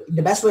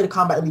the best way to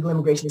combat illegal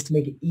immigration is to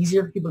make it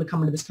easier for people to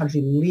come into this country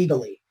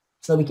legally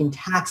so we can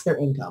tax their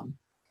income.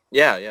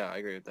 Yeah, I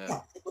agree with that. Yeah,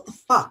 what the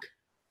fuck?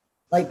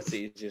 Like, That's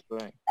the easiest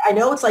way. I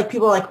know it's like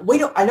people are like,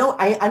 wait,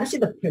 I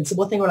understand the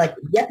principle thing where like,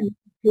 yeah,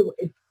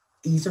 it's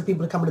easy for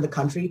people to come into the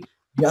country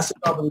just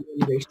to illegal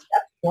immigration.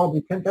 That's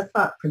horribly, that's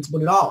not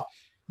principled at all.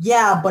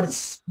 Yeah, but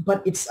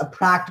it's a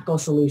practical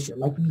solution.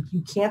 Like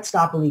you can't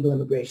stop illegal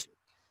immigration.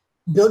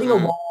 Building a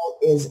wall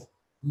is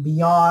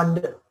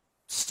beyond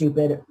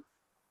stupid.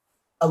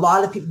 A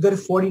lot of people, good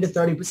 40 to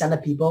 30%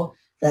 of people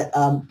that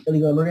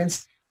illegal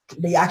immigrants,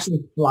 they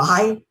actually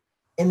fly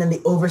and then they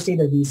overstay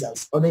their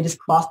visas, or they just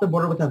cross the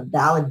border with a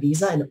valid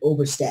visa and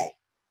overstay.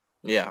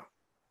 Yeah.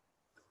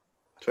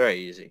 It's very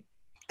easy.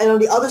 And on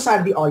the other side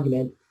of the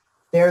argument,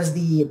 there's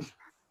the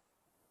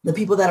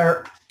people that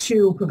are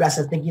too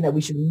progressive, thinking that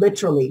we should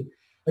literally,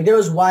 like there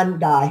was one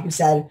guy who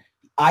said,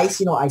 ICE,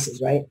 you know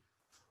ISIS, right?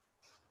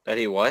 That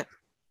he what?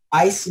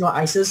 ICE, you know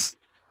ISIS?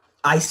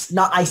 ICE,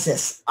 not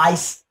ISIS.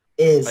 ICE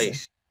is.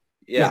 ICE.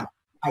 Yeah.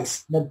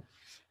 ICE.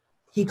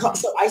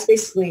 So ICE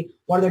basically,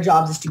 one of their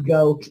jobs is to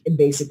go and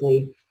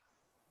basically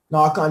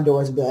knock on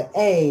doors and be like,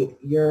 hey,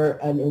 you're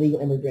an illegal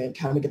immigrant,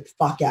 kind of get the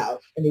fuck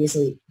out. And they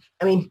basically,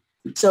 I mean,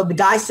 so the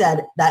guy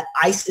said that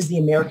ICE is the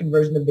American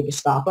version of the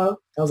Gestapo.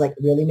 I was like,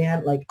 really,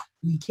 man? Like,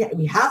 we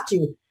have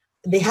to,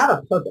 they have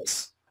a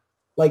purpose.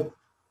 Like,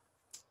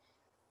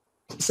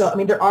 so, I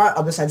mean, there are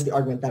other sides of the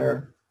argument that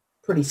are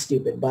pretty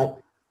stupid, but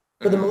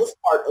for the most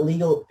part,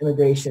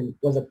 immigration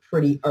was a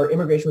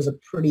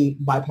pretty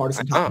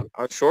bipartisan topic.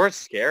 I'm sure it's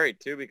scary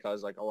too,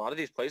 because like a lot of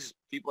these places,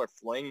 people are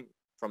fleeing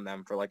from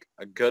them for like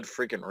a good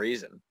freaking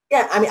reason.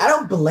 Yeah, I mean, I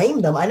don't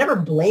blame them. I never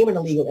blame an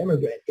illegal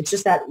immigrant. It's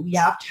just that we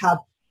have to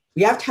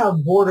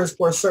have borders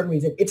for a certain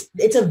reason. It's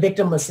a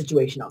victimless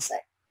situation, I'll say.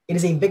 It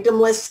is a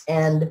victimless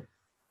and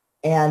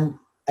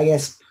I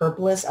guess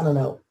purposeless, I don't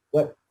know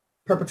what,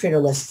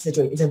 perpetratorless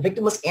situation. It's a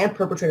victimless and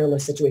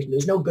perpetratorless situation.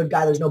 There's no good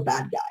guy, there's no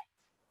bad guy.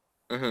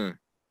 Mm-hmm.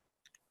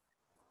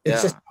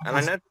 It's just, and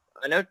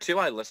I know too.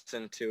 I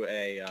listened to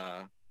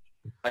a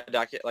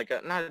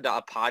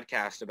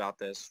podcast about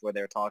this where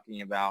they were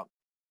talking about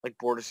like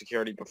border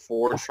security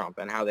before Trump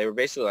and how they were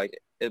basically like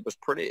it's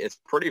pretty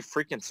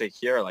freaking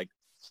secure. Like,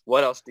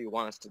 what else do you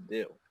want us to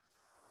do?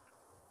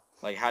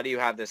 Like, how do you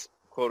have this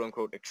quote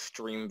unquote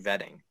extreme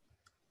vetting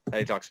that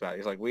he talks about?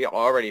 He's like, we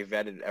already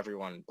vetted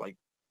everyone like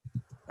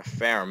a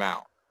fair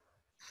amount.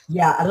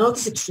 Yeah, I don't know if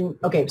this extreme.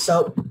 Okay,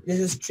 so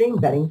this extreme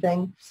vetting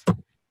thing,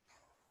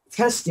 it's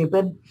kind of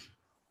stupid.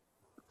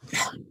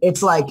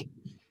 It's like,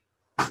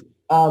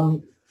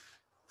 okay,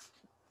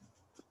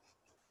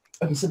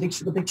 so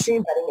what the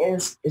extreme vetting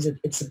is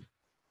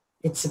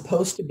it's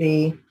supposed to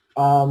be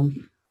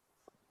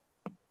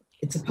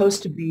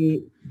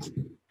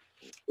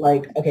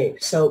like, okay,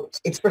 so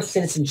it's for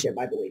citizenship,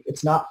 I believe.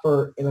 It's not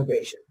for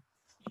immigration,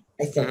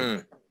 I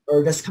think,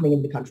 or just coming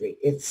into the country.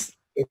 It's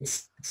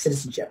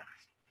citizenship.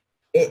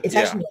 It's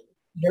actually,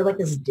 they're like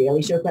this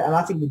Daily Show. I'm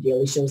not saying the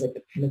Daily Show is like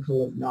the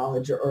pinnacle of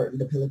knowledge or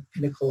the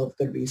pinnacle of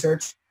good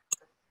research,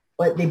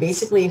 but they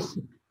basically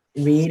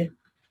read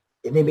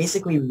the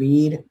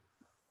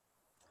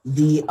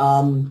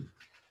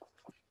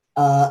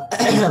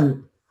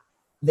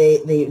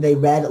they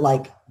read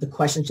like the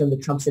questions from the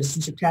Trump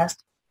citizenship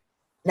test.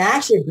 And I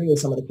actually agree with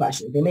some of the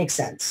questions. They make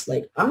sense.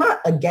 Like, I'm not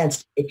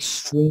against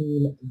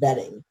extreme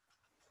vetting.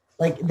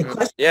 Like the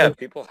question. Yeah,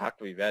 people have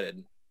to be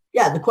vetted.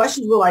 Yeah, the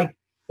questions were like,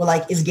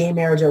 is gay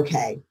marriage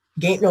okay?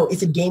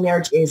 It's a gay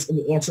marriage is, and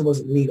the answer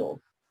was legal.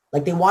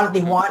 Like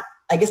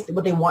I guess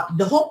what they want,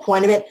 the whole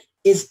point of it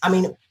is, I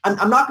mean,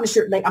 I'm not going to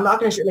share, like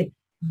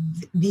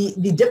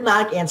the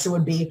diplomatic answer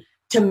would be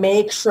to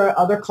make sure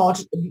other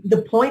cultures,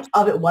 the point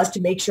of it was to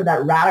make sure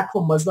that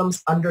radical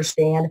Muslims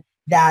understand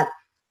that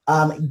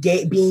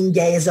being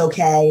gay is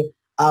okay.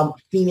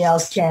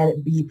 Females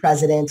can be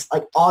presidents,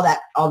 like all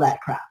that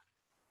crap.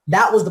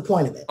 That was the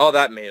point of it. All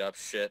that made up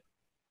shit.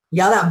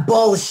 Yeah, that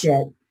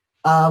bullshit.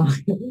 Trump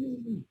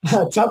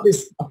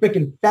is a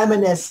freaking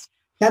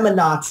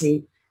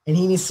feminazi, and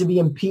he needs to be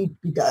impeached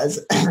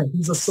because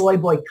he's a soy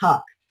boy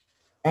cuck.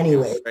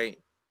 Anyway.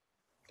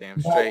 Damn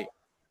straight.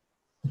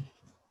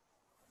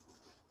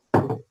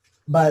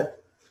 But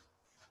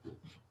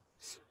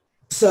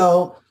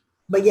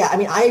yeah, I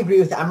mean, I agree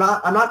with that.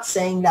 I'm not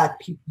saying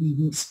that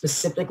we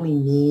specifically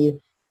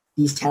need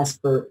these tests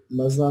for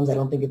Muslims. I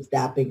don't think it's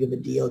that big of a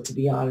deal, to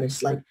be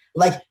honest. Like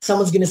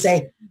someone's going to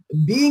say,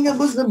 being a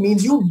Muslim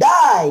means you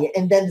die.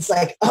 And then it's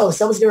like, oh,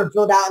 someone's going to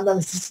fill that out on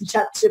the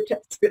citizenship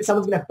test.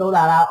 Someone's going to fill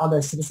that out on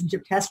the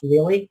citizenship test.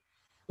 Really?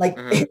 Like,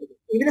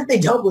 even if they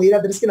don't believe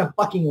that, they're just going to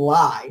fucking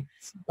lie.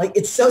 Like,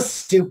 it's so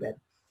stupid.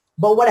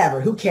 But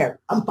whatever. Who cares?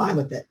 I'm fine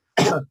with it.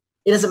 It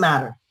doesn't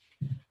matter.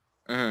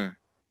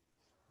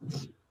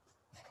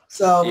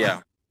 So, yeah.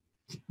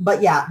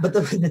 But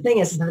the thing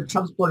is that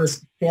Trump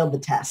supporters failed the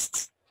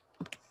tests.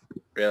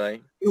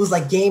 Really? It was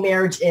like gay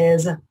marriage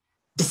is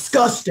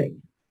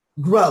disgusting,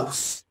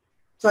 gross.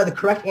 Sorry, the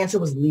correct answer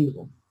was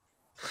legal.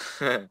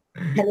 And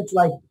it's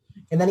like,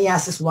 and then he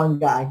asked this one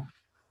guy.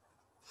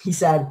 He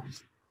said,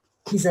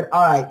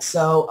 all right,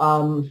 so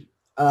I'm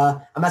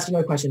asking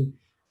another question.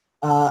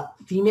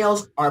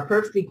 Females are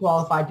perfectly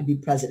qualified to be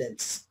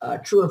presidents.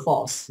 True or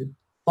false?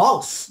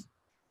 False.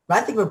 When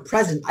I think of a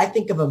president, I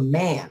think of a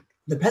man.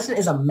 The president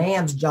is a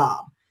man's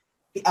job.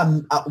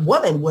 A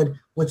woman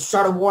would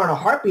start a war in a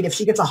heartbeat if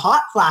she gets a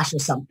hot flash or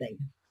something.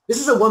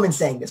 This is a woman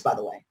saying this, by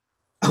the way.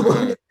 A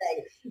woman is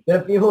saying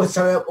that a female would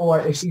start a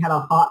war if she had a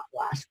hot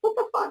flash. What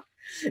the fuck?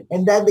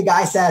 And then the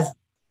guy says,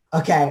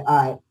 okay, all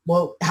right,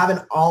 well,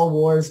 haven't all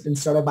wars been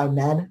started by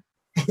men?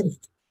 And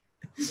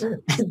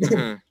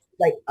then,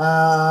 like,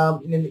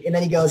 and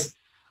then he goes,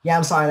 yeah,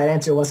 I'm sorry, that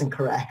answer wasn't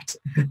correct.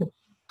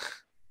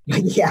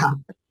 Yeah.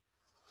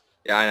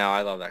 Yeah, I know.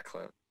 I love that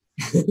clip.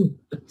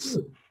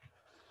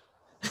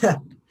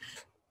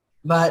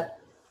 But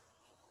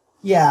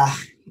yeah,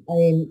 I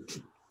mean,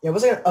 it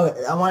wasn't. Oh,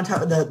 I want to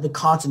talk about the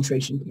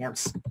concentration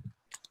camps.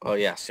 Oh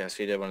yes,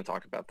 we did want to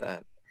talk about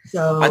that.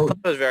 So I thought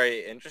it was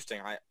very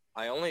interesting.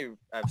 I only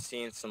have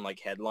seen some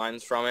like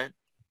headlines from it,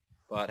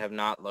 but have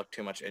not looked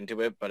too much into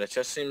it. But it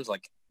just seems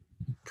like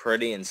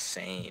pretty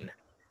insane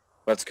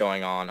what's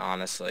going on,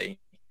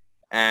 honestly.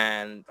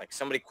 And like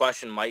somebody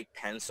questioned Mike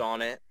Pence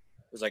on it.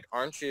 It was like,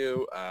 aren't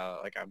you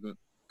like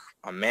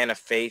a man of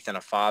faith and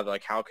a father?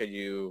 Like, how could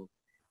you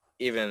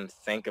even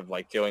think of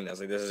like doing this?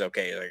 Like, this is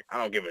okay. Like, I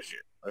don't give a shit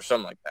or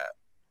something like that.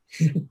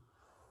 He's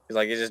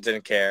like, he just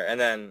didn't care. And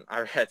then I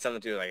read something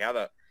too, like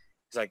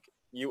he's like,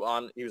 he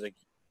was like,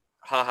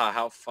 haha,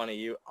 how funny.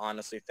 You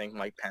honestly think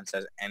Mike Pence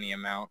has any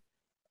amount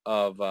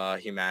of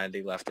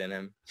humanity left in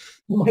him?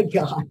 Oh my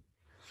God.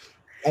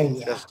 And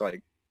yeah. Just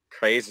like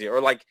crazy.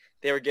 Or like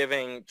they were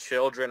giving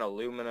children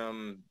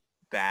aluminum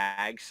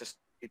bags, just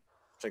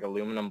like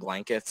aluminum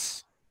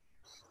blankets.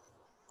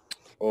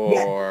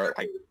 Or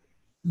like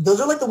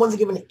those are like the ones that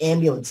given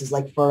ambulances,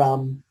 like for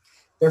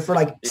they're for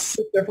like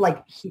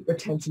heat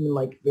retention in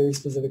like very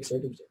specific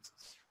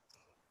circumstances.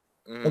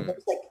 Like,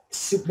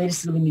 they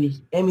just really need.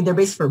 I mean, they're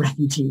based for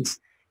refugees,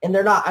 and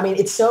they're not. I mean,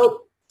 it's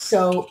so.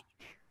 So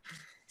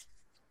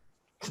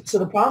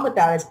the problem with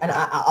that is, and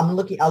I'm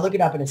looking. I'll look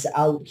it up in a sec.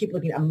 I'll keep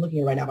looking. I'm looking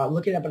at it right now, but I'm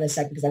looking it up in a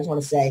second because I just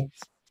want to say,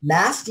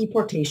 mass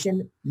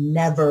deportation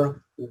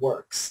never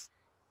works.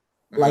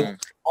 Like,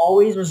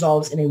 always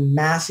resolves in a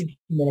massive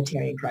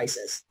humanitarian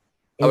crisis.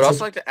 I would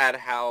also like to add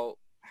how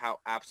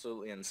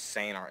absolutely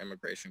insane our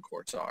immigration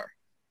courts are.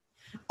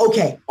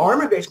 Okay, our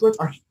immigration courts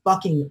are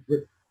fucking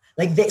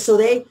like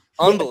they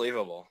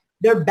unbelievable.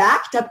 They're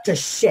backed up to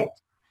shit.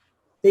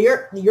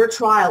 Your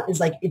trial is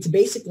like, it's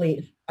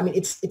basically, I mean,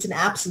 it's an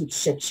absolute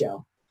shit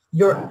show.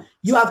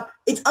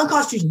 It's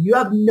unconstitutional. You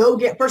have no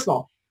get. First of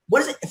all,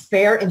 what is it?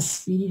 Fair and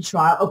speedy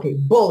trial? Okay,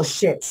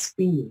 bullshit.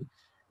 Speedy.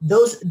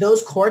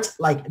 Those courts,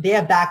 like, they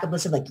have backup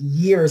lists of like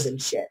years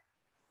and shit.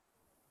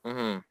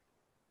 Mm-hmm.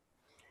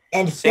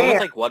 And same fair,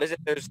 with like, what is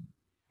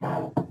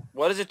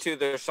it too?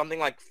 There's something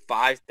like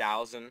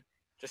 5,000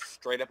 just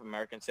straight up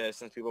American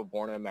citizens, people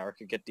born in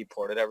America, get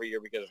deported every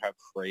year because of how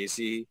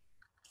crazy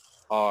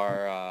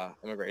our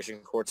immigration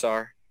courts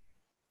are.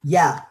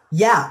 Yeah.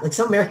 Like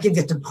some Americans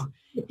get deported.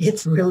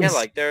 It's really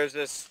like there's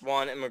this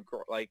one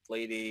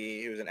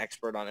lady who was an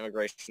expert on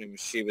immigration.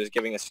 She was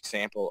giving this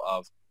example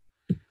of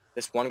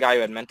this one guy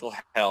who had mental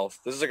health.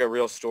 This is like a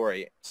real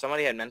story.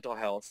 Somebody had mental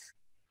health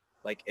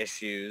like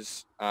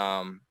issues,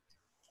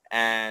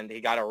 and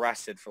he got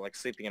arrested for like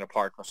sleeping in a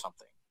park or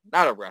something.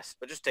 Not arrested,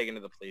 but just taken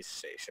to the police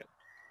station.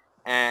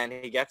 And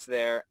he gets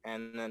there,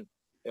 and then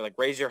they're like,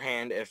 raise your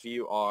hand if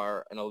you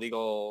are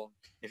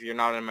if you're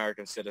not an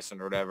American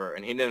citizen or whatever.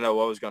 And he didn't know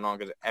what was going on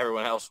because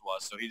everyone else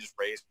was, so he just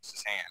raised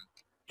his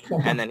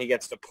hand. And then he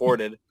gets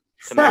deported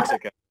to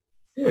Mexico.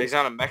 But he's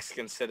not a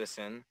Mexican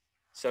citizen,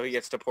 so he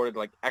gets deported to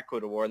like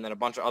Ecuador and then a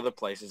bunch of other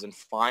places. And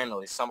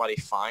finally, somebody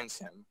finds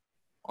him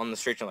on the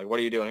street and like, what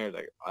are you doing here? He's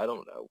like, I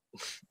don't know.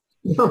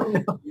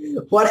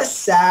 What a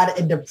sad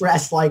and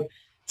depressed, like,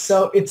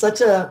 so it's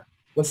such a,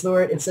 what's the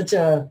word? It's such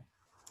a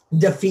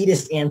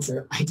defeatist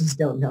answer. I just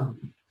don't know.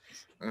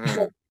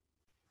 I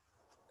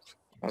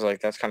was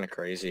like, that's kind of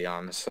crazy,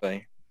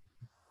 honestly.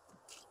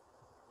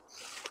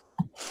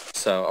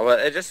 So,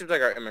 it just seems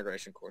like our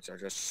immigration courts are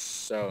just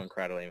so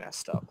incredibly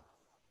messed up.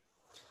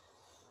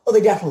 Oh,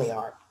 they definitely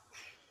are.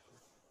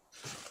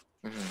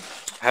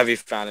 Have you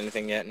found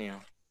anything yet,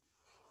 Neil?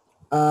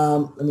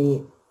 Let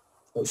me.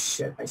 Oh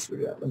shit! I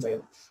screwed it up. 1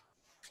 second.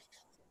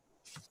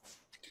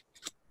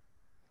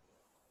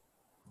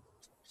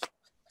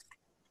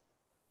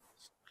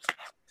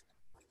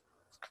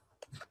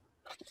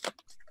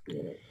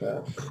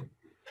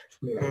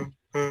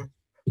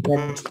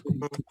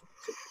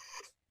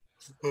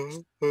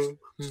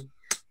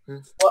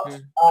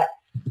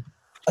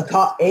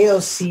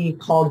 AOC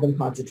called them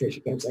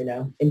concentration camps, I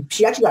know. And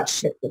she actually got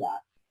shit for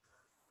that.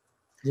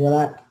 You know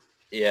that?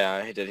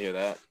 Yeah, I did hear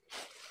that.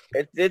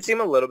 It did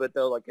seem a little bit,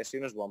 though, like as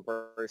soon as one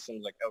person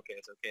was like, okay,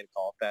 it's okay to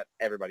call it that,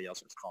 everybody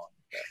else was calling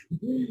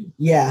it that.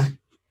 Yeah.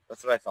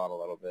 That's what I thought a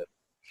little bit.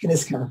 It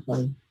is kind of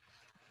funny.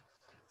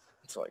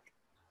 It's like,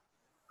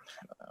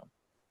 I don't know.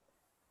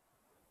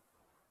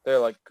 They're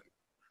like,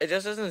 it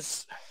just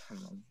isn't,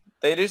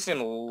 they do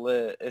seem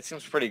lit. It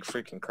seems pretty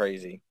freaking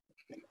crazy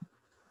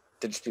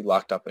to just be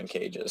locked up in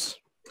cages.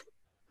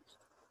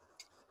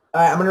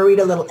 All right, I'm going to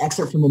read a little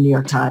excerpt from the New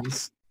York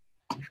Times.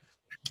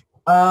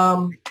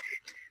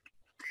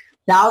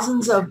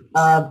 Thousands of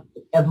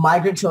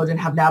migrant children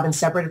have now been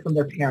separated from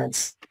their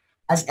parents.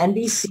 As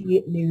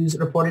NBC News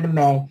reported in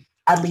May,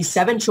 at least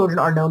 7 children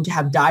are known to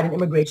have died in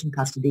immigration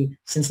custody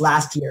since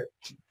last year.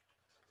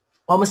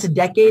 Almost a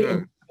decade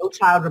and no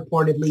child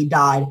reportedly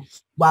died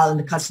while in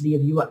the custody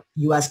of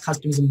U.S.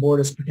 Customs and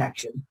Borders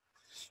Protection.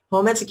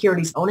 Homeland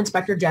Security's own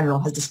Inspector General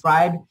has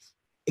described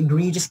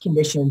egregious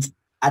conditions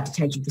at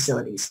detention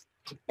facilities.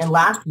 And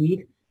last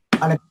week,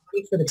 an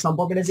attorney for the Trump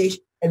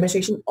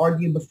administration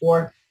argued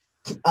before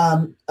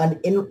an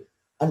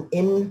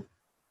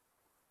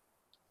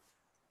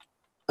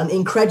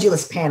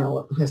incredulous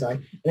panel. Sorry,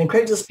 an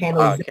incredulous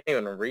panel. I can't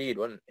even read.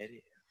 What an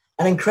idiot.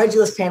 An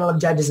incredulous panel of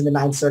judges in the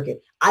Ninth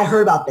Circuit. I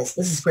heard about this.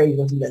 This is crazy.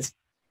 Listen to this.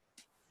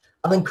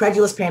 An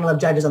incredulous panel of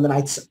judges on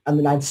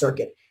the Ninth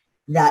Circuit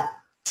that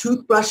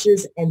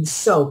toothbrushes,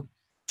 soap,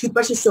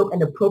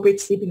 and appropriate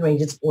sleeping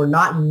arrangements were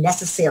not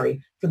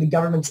necessary for the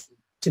government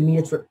to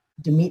meet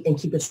and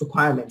keep its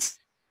requirements.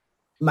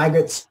 For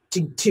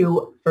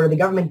the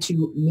government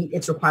to meet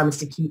its requirements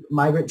to keep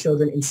migrant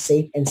children in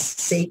safe and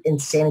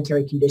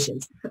sanitary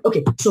conditions.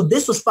 Okay, so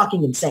this was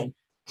fucking insane.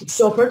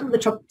 So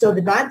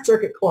the Ninth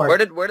Circuit Court.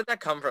 Where did that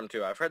come from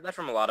too? I've heard that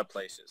from a lot of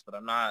places, but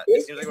I'm not.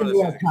 This it seems is like the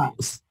New York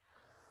Times.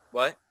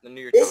 What? The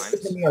New York This Times?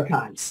 is the New York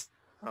Times.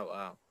 Oh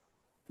wow.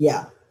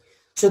 Yeah.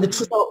 So an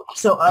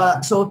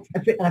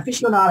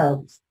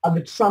aficionado of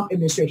the Trump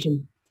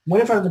administration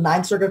went in front of the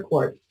Ninth Circuit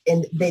Court,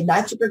 and the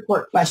Ninth Circuit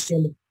Court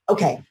questioned,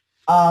 okay,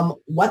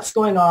 what's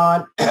going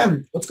on?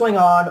 What's going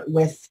on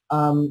with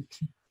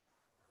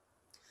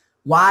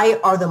why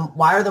are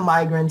the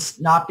migrants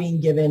not being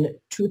given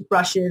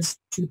toothbrushes,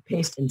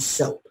 toothpaste, and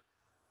soap?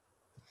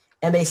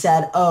 And they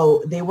said,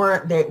 oh, they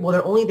weren't there. Well,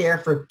 they're only there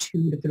for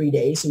 2 to 3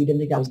 days, so we didn't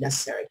think that was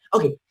necessary.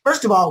 Okay,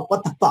 first of all,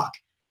 what the fuck?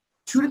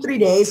 2 to 3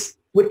 days?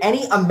 Would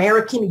any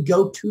American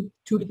go 2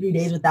 to 3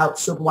 days without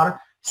soap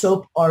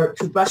or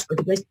toothbrush or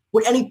toothpaste?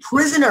 Would any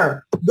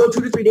prisoner go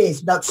 2 to 3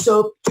 days without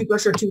soap,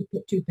 toothbrush, or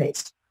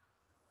toothpaste?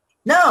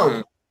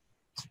 No.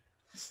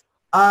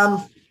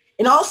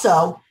 And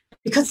also,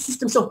 because the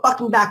system's so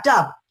fucking backed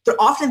up,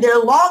 they're often there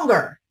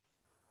longer.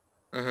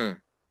 Anyways.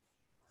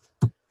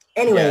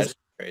 Yeah, it's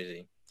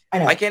crazy. I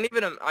know. I can't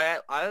even,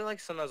 I like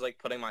sometimes like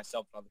putting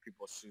myself in other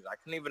people's shoes. I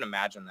couldn't even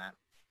imagine that.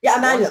 Yeah,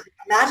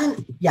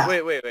 imagine, yeah.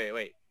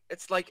 Wait.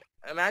 It's like,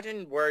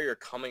 imagine where you're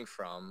coming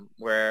from,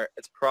 where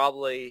it's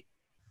probably,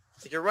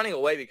 like you're running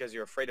away because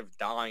you're afraid of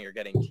dying or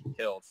getting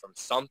killed from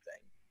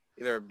something.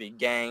 Either it be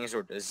gangs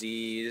or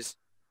disease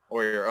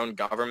or your own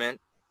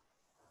government.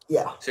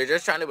 Yeah. So you're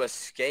just trying to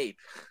escape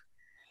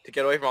to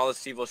get away from all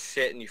this evil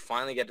shit, and you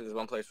finally get to this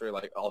one place where you're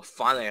like, oh,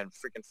 finally I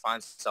freaking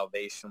find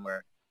salvation,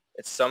 where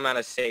it's some amount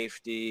of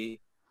safety,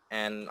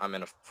 and I'm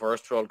in a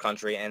first world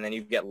country, and then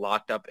you get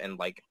locked up in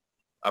like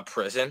a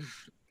prison,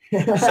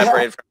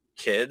 separated from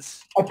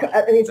kids.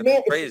 It's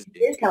crazy.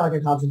 It's kind of like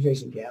a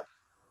concentration camp.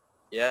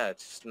 Yeah,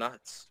 it's just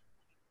nuts.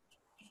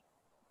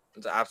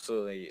 It's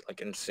absolutely like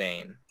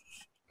insane,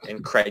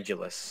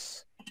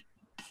 incredulous.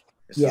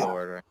 Is the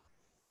word,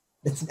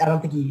 right? I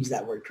don't think you used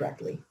that word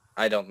correctly.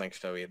 I don't think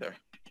so either.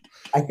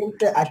 I think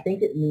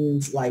it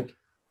means like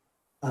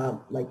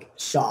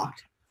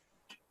shocked.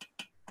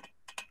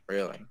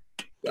 Really?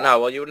 Yeah.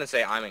 No, well, you wouldn't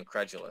say I'm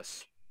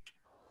incredulous.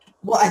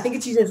 Well, I think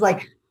it's used as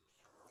like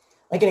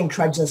an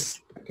incredulous.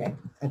 Okay.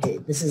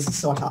 This is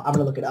so off topic. I'm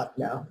gonna look it up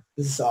now.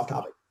 This is so off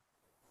topic.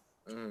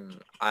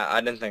 I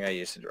didn't think I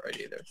used it right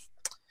either.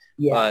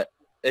 Yeah. But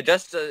it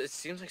just it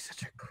seems like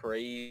such a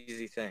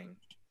crazy thing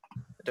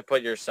to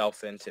put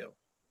yourself into,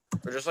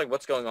 or just like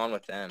what's going on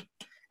with them.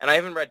 And I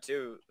even read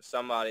too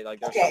somebody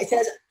like. Okay, it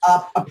says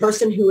a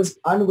person who is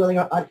unwilling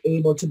or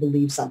unable to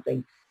believe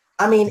something.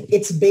 I mean,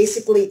 it's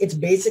basic.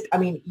 I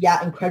mean,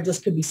 yeah, incredulous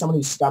could be someone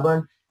who's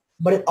stubborn,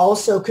 but it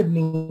also could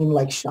mean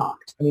like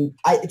shocked. I mean,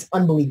 it's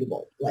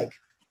unbelievable. Like.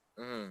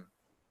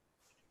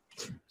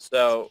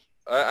 So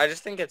I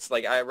just think it's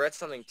like, I read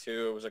something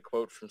too. It was a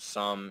quote from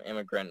some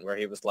immigrant where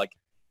he was like,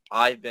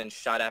 I've been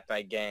shot at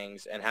by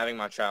gangs, and having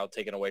my child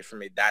taken away from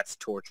me, that's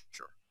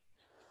torture.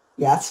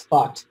 Yeah, that's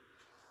fucked.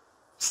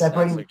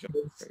 Separating. Like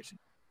crazy.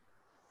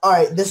 All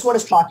right, this one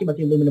is talking about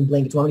the aluminum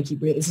blankets. Do you want me to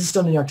keep reading? This is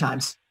still New York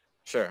Times.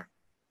 Sure.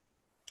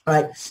 All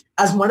right.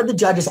 As one of the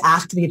judges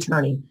asked the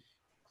attorney,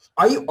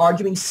 are you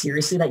arguing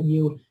seriously that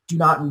you do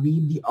not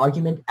read the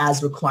argument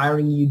as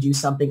requiring you do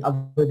something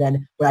other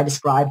than what I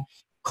described?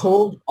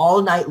 Cold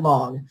all night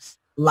long,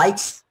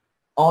 lights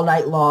all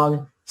night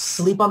long,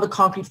 sleep on the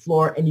concrete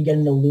floor, and you get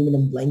an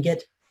aluminum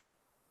blanket?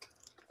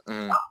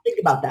 Think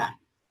about that.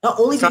 Not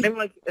only it's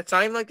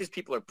not even like these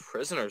people are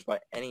prisoners by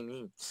any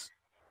means.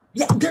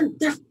 Yeah,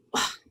 they're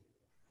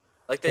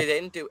like they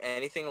didn't do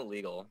anything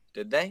illegal,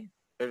 did they?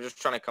 They're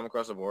just trying to come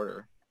across the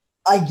border.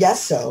 I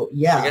guess so.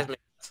 Yeah. I guess maybe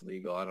it's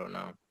legal. I don't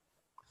know.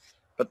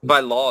 But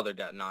by law, they're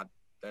not.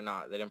 They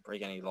didn't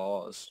break any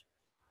laws.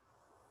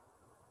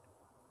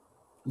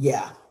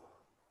 Yeah.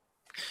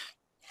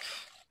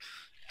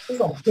 First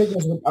of all,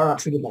 prisoners are not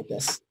treated like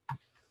this.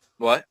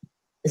 What?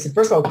 I said,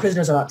 first of all,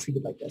 prisoners are not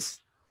treated like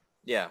this.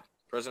 Yeah,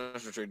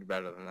 prisoners are treated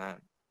better than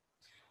that.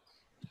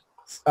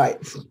 All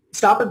right,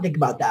 stop and think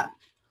about that.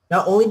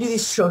 Not only do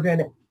these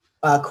children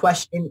in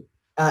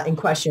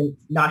question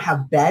not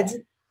have beds,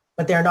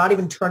 but they're not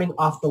even turning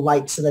off the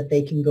light so that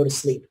they can go to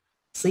sleep.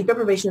 Sleep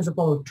deprivation is a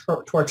form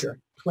of torture,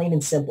 plain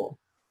and simple.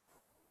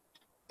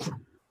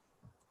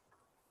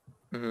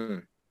 Mm-hmm.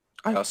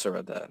 I also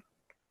read that.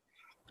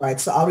 All right,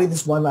 so I'll read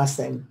this one last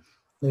thing,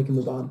 then we can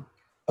move on.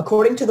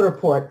 According to the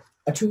report,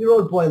 a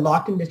 2-year-old boy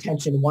locked in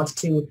detention wants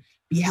to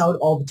be held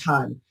all the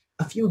time.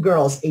 A few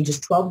girls, ages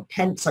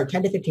 10 to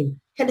 15.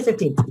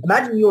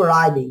 Imagine you or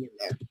I being in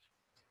there.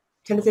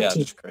 10 to 15. Yeah,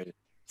 that's crazy.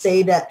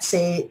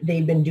 Say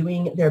they've been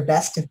doing their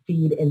best to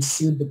feed and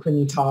soothe the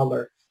clingy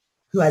toddler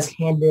who was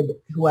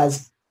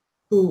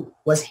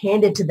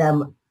handed to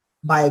them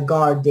by a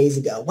guard days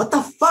ago. What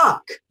the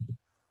fuck?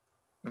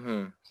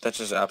 Mm-hmm. That's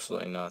just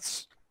absolutely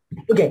nuts.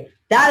 Okay,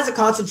 that is a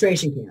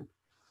concentration camp.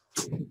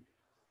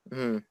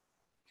 Mm-hmm.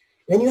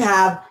 Then you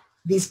have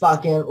these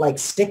fucking like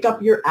stick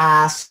up your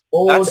ass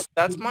old.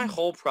 That's my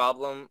whole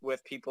problem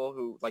with people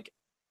who like.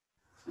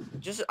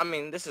 Just, I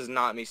mean, this is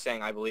not me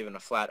saying I believe in a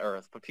flat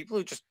earth, but people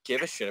who just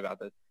give a shit about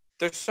this,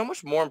 there's so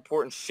much more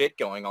important shit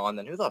going on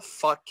than who the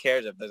fuck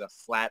cares if there's a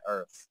flat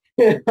earth.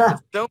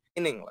 It's so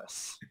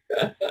meaningless.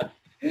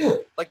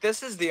 Like,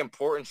 this is the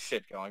important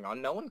shit going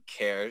on. No one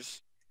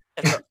cares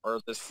if the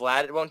earth is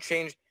flat. It won't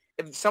change.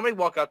 If somebody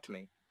walked up to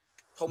me,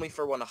 told me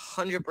for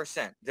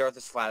 100% the earth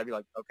is flat, I'd be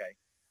like, okay,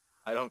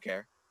 I don't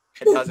care.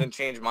 It doesn't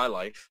change my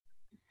life.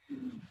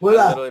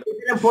 Well, is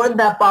it important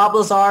that Bob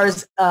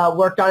Lazar's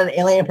worked on an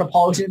alien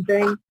propulsion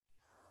thing?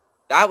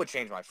 That would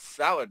change my...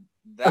 That would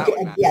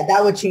yeah,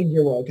 that would change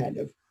your world, kind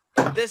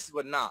of. This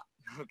would not,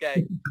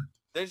 okay?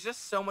 There's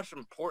just so much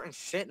important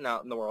shit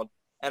out in the world.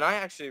 And I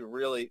actually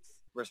really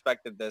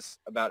respected this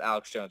about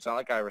Alex Jones. It's not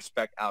like I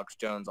respect Alex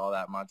Jones all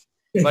that much.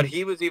 But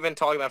he was even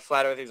talking about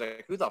flat earth. He was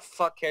like, who the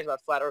fuck cares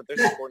about flat earth?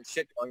 There's important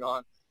shit going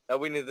on that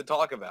we need to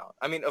talk about.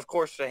 I mean, of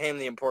course, for him,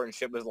 the important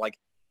shit was like,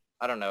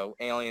 I don't know,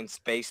 alien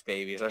space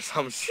babies or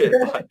some shit,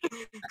 but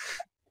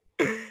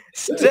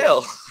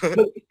still.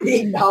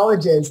 He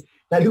acknowledges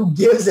that who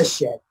gives a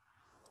shit.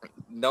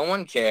 No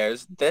one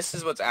cares. This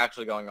is what's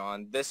actually going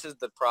on. This is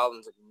the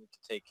problems that you need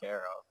to take care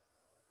of.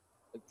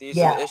 Like, these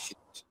are the issues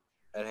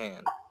at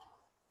hand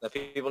that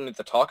people need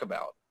to talk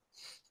about.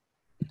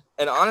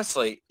 And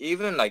honestly,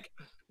 even like,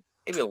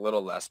 maybe a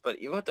little less, but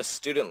even with the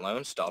student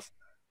loan stuff,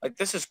 like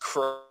this is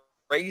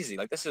crazy.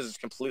 Like this is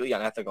completely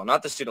unethical.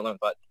 Not the student loan,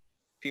 but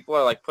people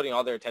are like putting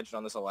all their attention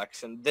on this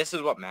election. This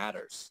is what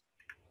matters.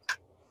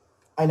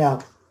 I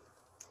know.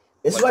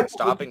 This like is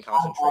stopping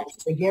concentration.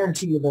 I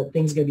guarantee you that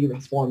things are going to be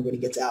reformed when he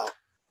gets out.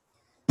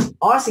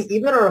 Honestly,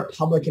 even a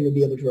Republican would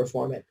be able to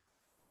reform it.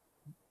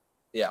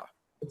 Yeah.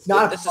 It's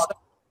not. This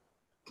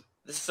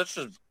is such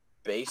a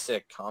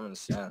basic common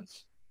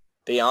sense.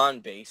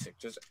 Beyond basic,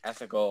 just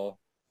ethical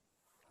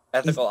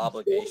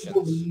obligations. If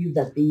you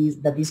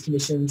believe that these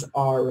conditions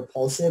are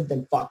repulsive,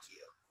 then fuck you.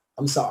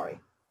 I'm sorry.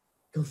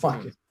 Go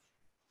fuck you.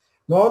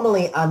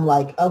 Normally, I'm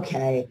like,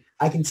 okay,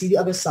 I can see the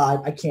other side.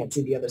 I can't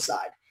see the other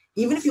side.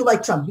 Even if you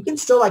like Trump, you can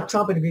still like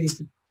Trump and agree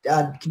these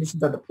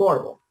conditions are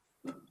deplorable.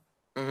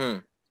 Mm-hmm.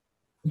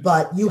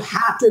 But you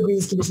have to agree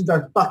these conditions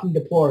are fucking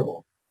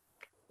deplorable.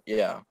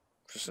 Yeah,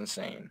 just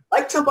insane.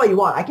 Like Trump all you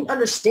want. I can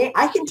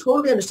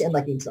totally understand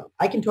liking Trump.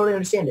 I can totally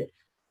understand it.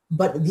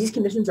 But these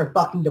conditions are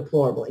fucking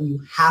deplorable, and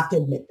you have to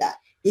admit that.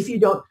 If you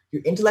don't,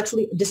 you're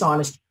intellectually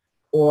dishonest,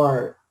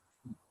 or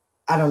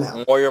I don't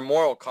know. Or your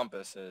moral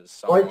compass is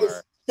somewhere. Or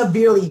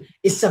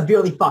is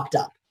severely fucked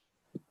up.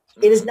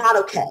 Mm-hmm. It is not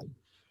okay.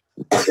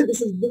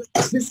 This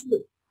is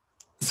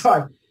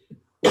sorry.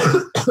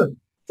 So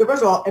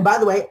first of all, and by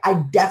the way, I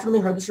definitely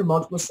heard this from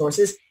multiple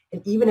sources,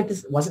 and even if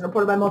this wasn't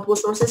reported by multiple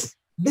sources,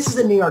 this is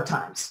the New York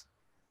Times.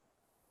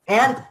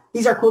 And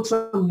these are quotes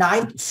from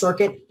Ninth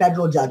Circuit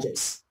federal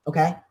judges.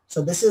 Okay?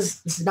 So this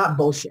is not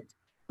bullshit.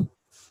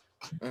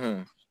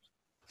 Mm-hmm.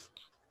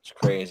 It's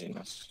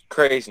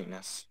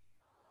craziness.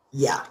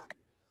 Yeah.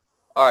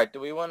 All right, do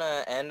we want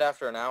to end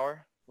after an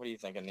hour? What are you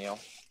thinking, Neil?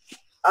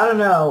 I don't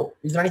know.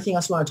 Is there anything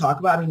else you want to talk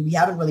about? I mean, we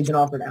haven't really been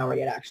on for an hour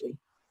yet, actually.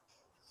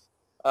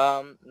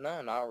 No,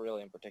 not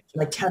really in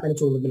particular. Like 10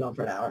 minutes we've been on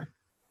for an hour.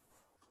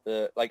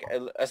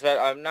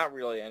 I'm not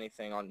really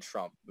anything on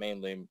Trump.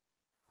 Mainly,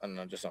 I don't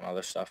know, just on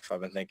other stuff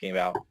I've been thinking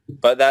about.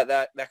 But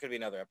that could be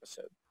another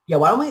episode. Yeah,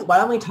 why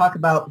don't we talk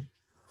about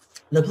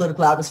the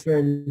political atmosphere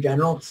in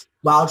general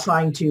while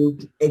trying to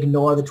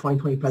ignore the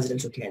 2020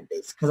 presidential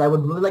candidates? Because I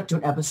would really like to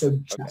do an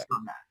episode just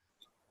on that.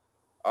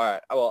 All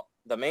right. Well,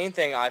 the main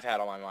thing I've had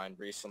on my mind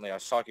recently, I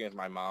was talking with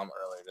my mom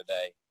earlier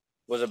today,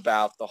 was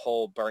about the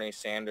whole Bernie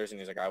Sanders, and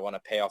he's like, I want to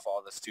pay off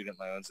all the student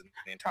loans in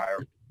the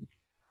entire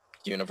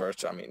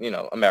universe. I mean,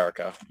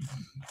 America.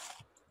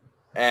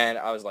 And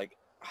I was like,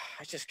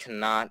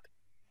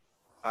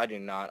 I do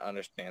not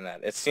understand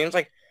that. It seems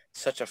like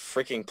such a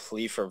freaking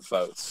plea for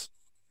votes.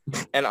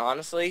 And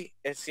honestly,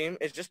 it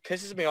just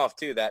pisses me off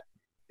too that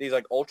these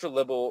like ultra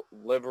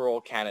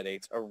liberal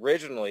candidates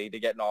originally to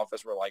get in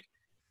office were like,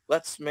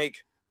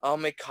 I'll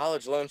make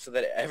college loans so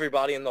that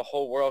everybody in the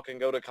whole world can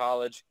go to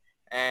college,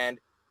 and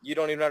you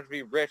don't even have to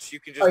be rich. You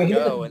can All just right,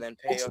 go and then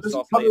pay let's us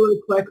off cover later.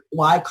 really quick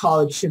why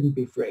college shouldn't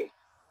be free.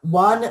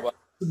 One,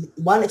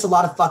 Well, it's a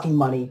lot of fucking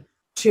money.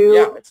 yeah,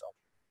 Two,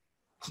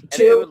 and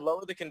it would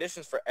lower the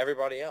conditions for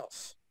everybody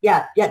else.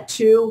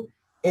 two,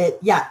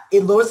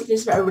 it lowers the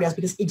conditions for everybody else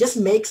because it just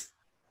makes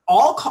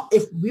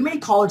if we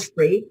made college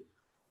free,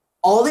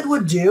 all it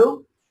would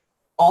do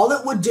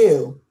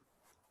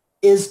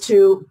is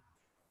to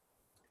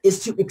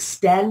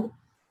extend,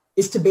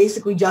 is to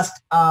basically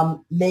just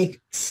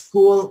make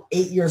school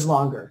 8 years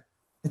longer.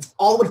 That's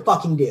all it would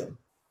fucking do.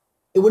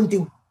 It wouldn't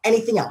do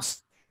anything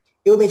else.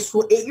 It would make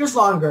school 8 years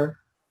longer,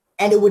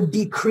 and it would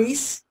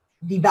decrease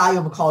the value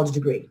of a college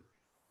degree.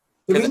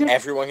 Because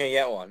everyone can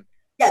get one.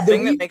 Yeah, the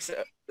thing that makes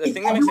a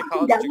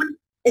college degree.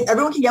 If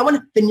everyone can get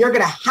one, then you're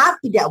going to have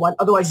to get one.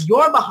 Otherwise,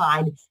 you're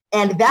behind,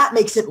 and that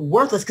makes it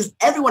worthless because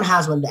everyone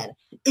has one then.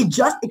 It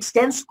just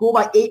extends school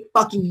by 8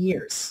 fucking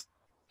years.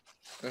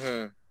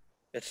 Mm-hmm.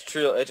 It's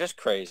true. It's just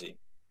crazy.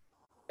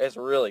 It's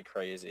really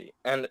crazy.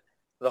 And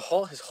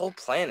his whole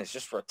plan is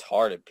just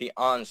retarded,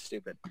 beyond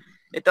stupid.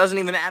 It doesn't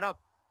even add up.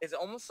 It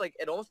almost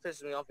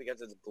pisses me off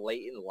because it's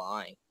blatant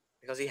lying.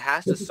 Because he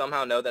has to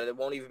somehow know that it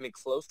won't even be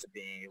close to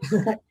being able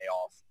to pay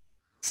off.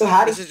 So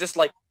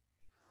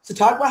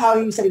talk about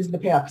how he said he was going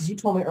to pay off, because you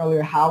told me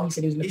earlier how he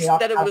said he was going to pay off.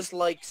 He said it was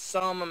like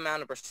some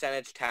amount of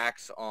percentage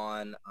tax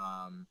on.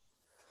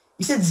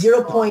 You said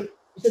 0.0.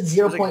 It's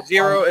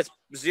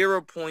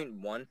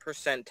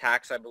 0.1%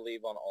 tax, I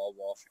believe, on all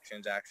Wall Street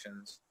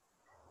transactions.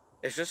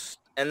 It's just,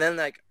 and then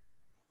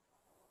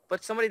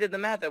but somebody did the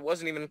math that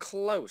wasn't even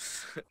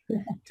close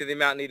to the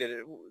amount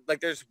needed. Like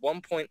there's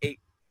 1.8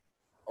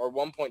 or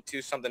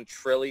 1.2 something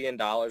trillion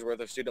dollars worth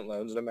of student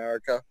loans in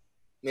America.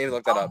 Need to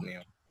look that up,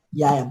 Neil.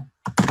 Yeah, I am.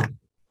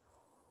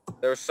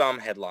 There was some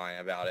headline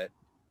about it.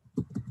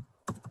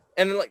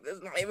 And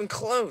it's not even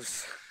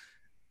close.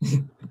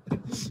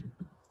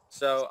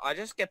 So I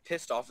just get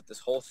pissed off at this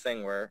whole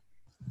thing where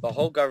the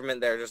whole government,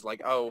 they're just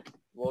like, oh,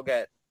 we'll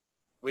pay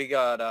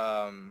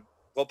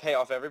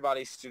off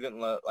everybody's student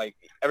loan. Like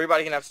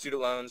everybody can have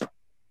student loans.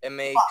 It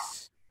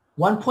makes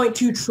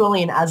 1.2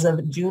 trillion as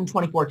of June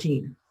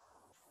 2014.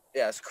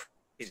 Yeah, it's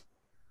crazy.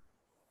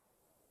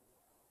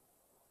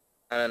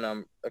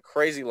 And a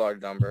crazy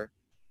large number.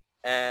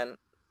 And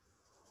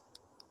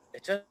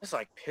it just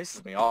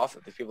pisses me off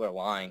that these people are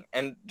lying.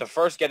 And the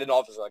first get in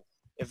office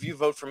if you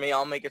vote for me,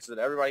 I'll make it so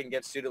that everybody can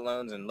get student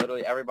loans and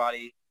literally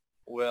everybody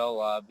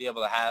will be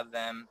able to have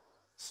them.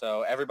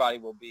 So everybody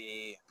will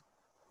be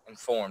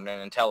informed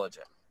and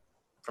intelligent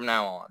from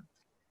now on.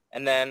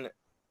 And then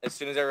as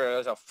soon as everybody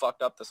knows how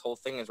fucked up this whole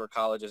thing is, where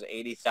college is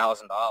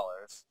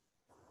 $80,000,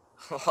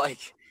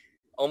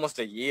 almost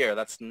a year,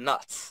 that's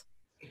nuts.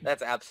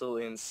 That's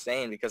absolutely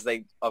insane because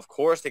of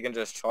course they can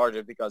just charge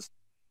it because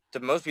to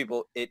most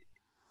people, it,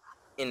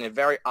 in a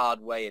very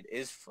odd way, it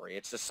is free.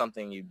 It's just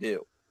something you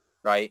do,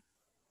 right?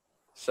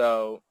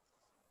 So,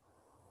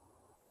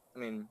 I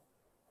mean,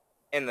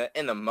 in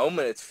the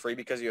moment it's free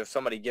because you have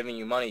somebody giving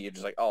you money. You're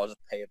just like, oh, I'll just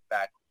pay it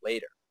back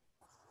later.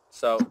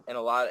 So in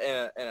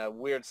a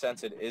weird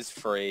sense, it is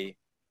free.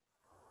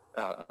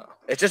 I don't know.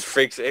 It just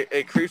freaks.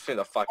 It creeps me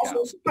the fuck out.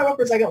 Also, talk about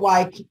for a second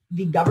why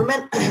the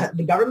government,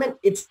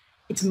 it's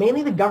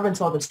mainly the government's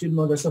fault that student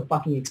loans are so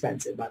fucking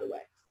expensive. By the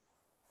way,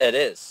 it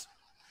is.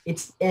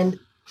 And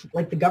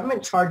the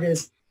government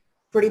charges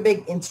pretty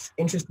big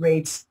interest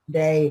rates.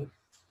 They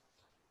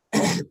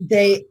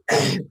really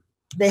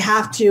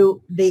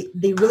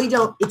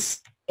don't.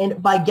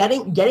 And by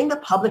getting the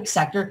public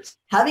sector,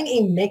 having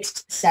a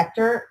mixed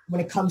sector when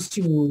it comes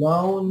to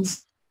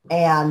loans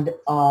and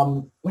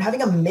when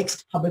having a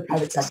mixed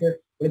public-private sector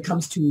when it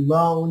comes to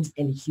loans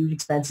and huge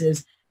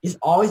expenses is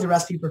always a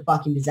recipe for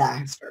fucking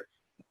disaster,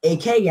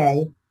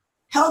 aka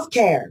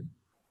healthcare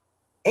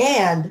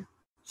and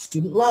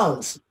student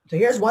loans. So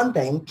here's one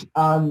thing.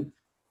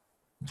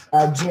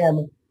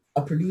 Jim,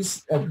 a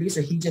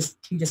producer, he just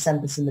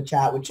sent this in the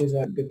chat, which is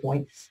a good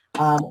point.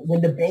 When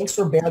the banks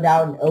were bailed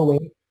out in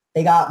 2008,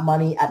 they got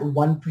money at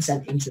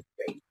 1% interest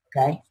rate,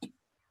 okay?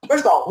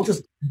 First of all, which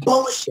was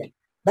bullshit.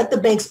 Let the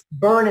banks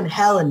burn in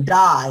hell and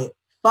die.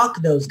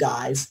 Fuck those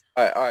guys.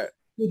 All right.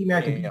 The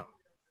American people.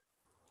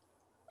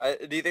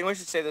 Do you think we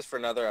should say this for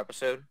another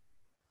episode?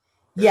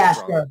 Yeah,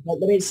 sure. But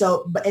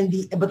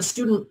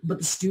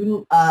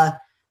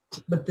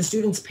the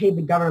students paid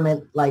the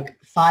government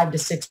 5 to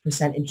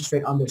 6% interest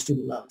rate on their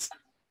student loans.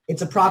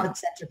 It's a profit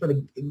center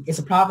it's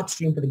a profit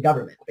stream for the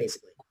government,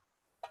 basically.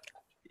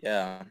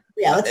 Yeah.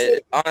 Yeah.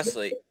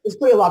 Honestly, there's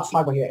clearly a lot to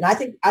talk about here, and I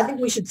think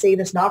we should say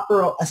this not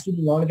for a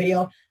student loan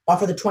video, but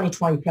for the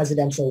 2020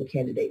 presidential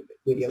candidate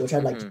video, which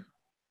I'd like to.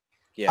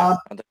 Yeah.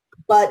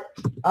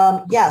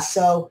 Yeah.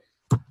 So,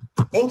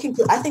 in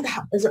conclusion, I think,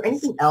 is there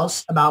anything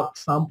else about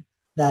Trump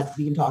that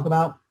we can talk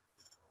about?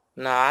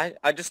 Nah,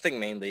 I just think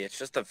mainly it's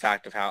just the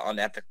fact of how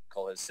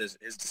unethical his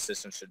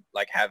decision should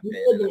have been.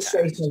 The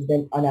administration has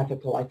been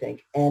unethical, I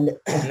think, and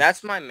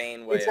that's my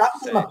main way. It's not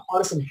because I'm a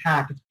partisan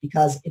hack; it's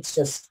because it's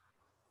just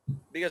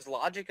because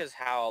logic is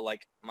how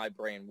my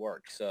brain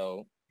works.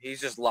 So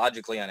he's just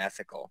logically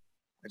unethical.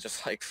 It's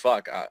just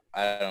fuck.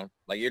 I don't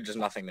you're just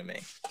nothing to me.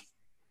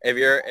 If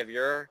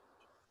you're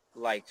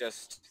like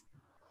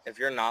if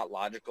you're not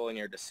logical in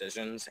your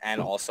decisions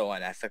and also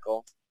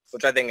unethical,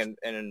 which I think in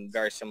a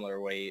very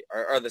similar way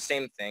are the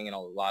same thing in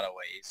a lot of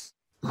ways.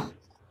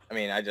 I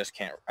mean, I just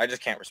can't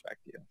respect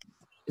you.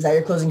 Is that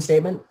your closing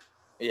statement?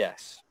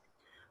 Yes.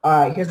 All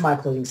right, here's my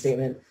closing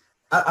statement.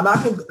 I'm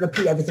not going to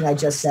repeat everything I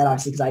just said,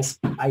 obviously, because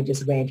I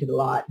just ranted a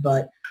lot.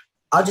 But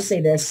I'll just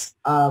say this.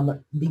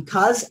 I'll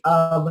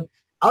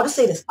just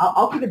say this.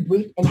 I'll keep it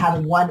brief and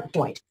have one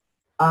point.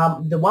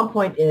 The one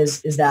point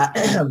is that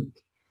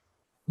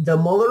the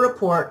Mueller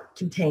report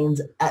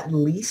contains at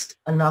least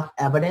enough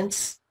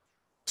evidence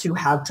to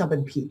have Trump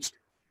impeached.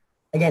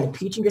 Again,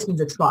 impeaching just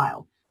means a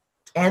trial.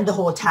 And the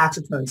whole tax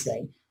returns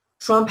thing.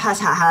 Trump has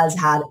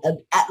had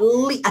at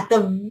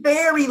the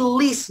very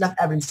least enough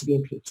evidence to be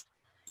impeached.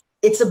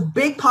 It's a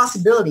big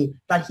possibility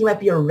that he might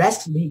be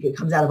arrested when he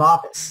comes out of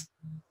office.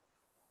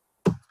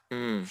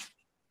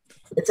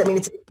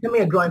 It's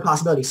becoming a growing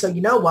possibility. So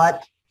you know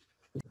what?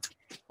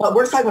 But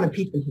we're talking about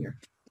impeachment here.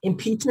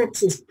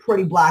 Impeachment is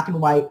pretty black and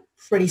white,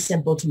 pretty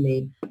simple to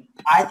me.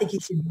 I think he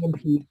should be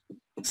impeached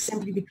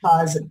simply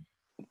because,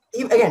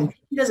 again,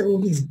 he doesn't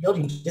mean he's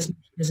guilty. Just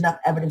means there's enough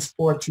evidence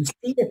to see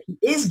if he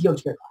is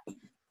guilty or not.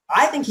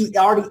 I think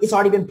it's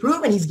already been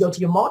proven he's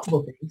guilty of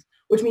multiple things,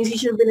 which means he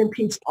should have been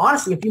impeached,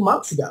 honestly, a few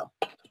months ago.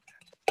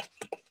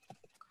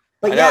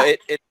 But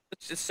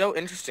it's just so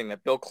interesting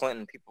that Bill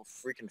Clinton, people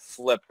freaking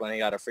flipped when he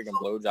got a freaking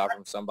blowjob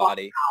from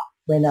somebody.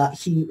 When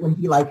he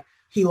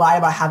lied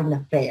about having an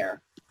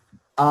affair.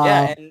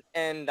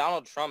 And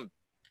Donald Trump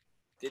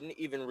didn't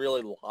even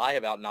really lie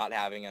about not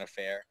having an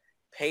affair.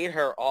 Paid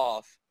her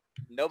off.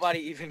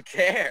 Nobody even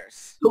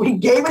cares. We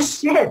gave a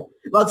shit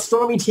about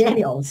Stormy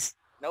Daniels.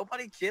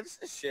 Nobody gives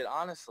a shit,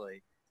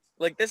 honestly.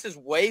 Like, this is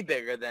way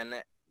bigger than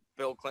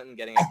Bill Clinton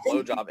getting a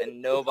blowjob, and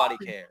nobody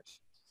cares.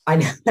 I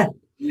know.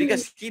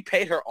 Because he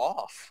paid her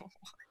off.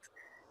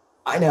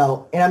 I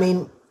know. And I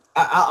mean,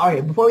 all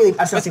right, before we leave,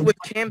 I just want to say... With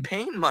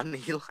campaign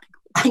money. Like,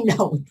 I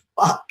know.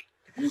 Fuck.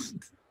 It's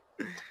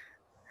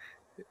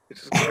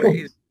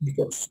crazy.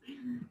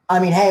 I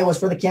mean, hey, it was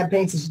for the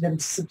campaign, so she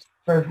didn't,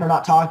 for her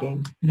not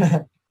talking.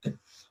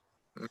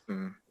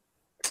 Mm-hmm.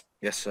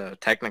 Yes,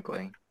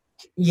 technically.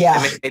 Yeah.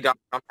 I mean, made Donald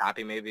Trump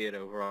happy. Maybe it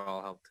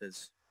overall helped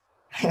his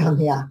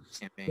yeah.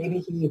 campaign. Maybe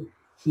he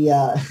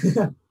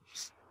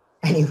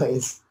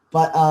anyways.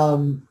 But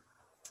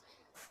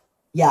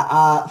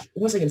yeah, what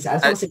was I gonna say? I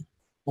just want to say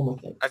one more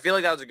thing. I feel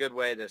like that was a good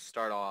way to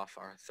start off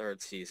our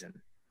third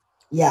season.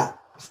 Yeah.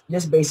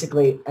 Just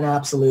basically an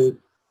absolute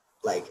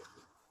kind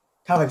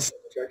of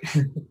jerk.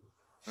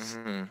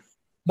 Mm-hmm.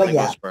 But like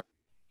yeah.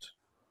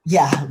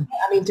 Yeah.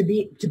 I mean, to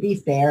be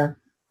fair,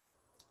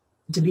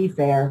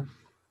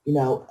 you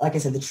know, like I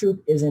said, the truth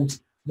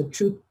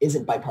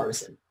isn't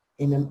bipartisan.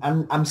 And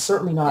I'm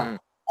certainly not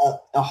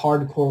a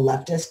hardcore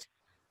leftist.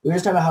 We were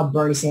just talking about how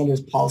Bernie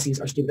Sanders' policies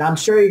are stupid. I'm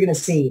sure you're going to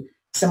see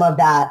some of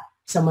the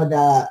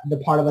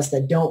part of us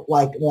that don't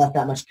like the left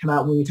that much come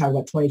out when we talk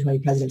about 2020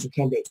 presidential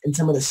candidates and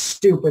some of the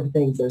stupid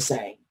things they're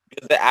saying.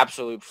 The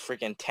absolute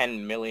freaking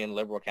 10 million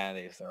liberal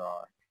candidates there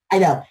are. I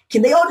know.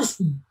 Can they all just...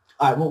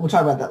 All right, we'll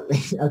talk about that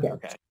later. Okay.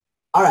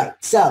 All right,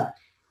 so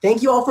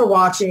thank you all for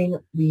watching.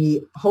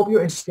 We hope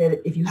you're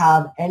interested. If you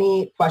have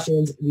any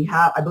questions,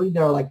 I believe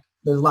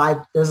there's a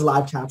live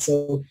chat.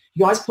 So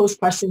you guys post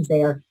questions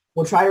there.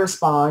 We'll try to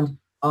respond.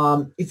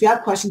 If you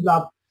have questions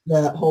about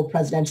the whole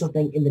presidential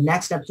thing in the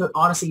next episode,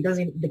 honestly,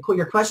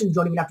 your questions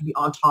don't even have to be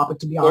on topic,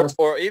 to be honest.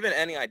 Or even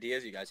any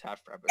ideas you guys have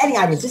for episodes. Any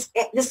ideas.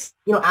 Just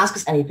ask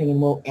us anything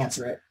and we'll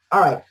answer it.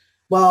 All right.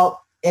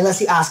 Well, unless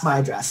you ask my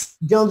address.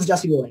 Dylan's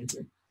Justy will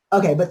answer.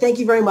 Okay, but thank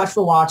you very much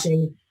for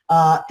watching.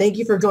 Thank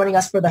you for joining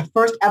us for the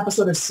first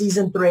episode of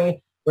season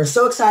 3. We're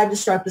so excited to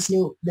start this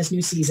new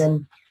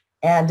season.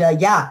 And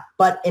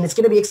it's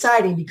going to be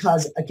exciting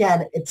because,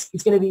 again, it's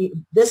going to be,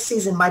 this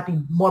season might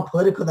be more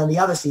political than the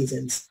other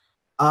seasons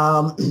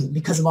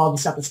because of all the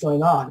stuff that's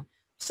going on.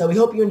 So we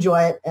hope you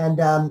enjoy it. And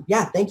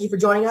thank you for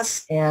joining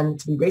us. And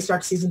it's been a great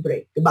start to season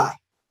 3. Goodbye.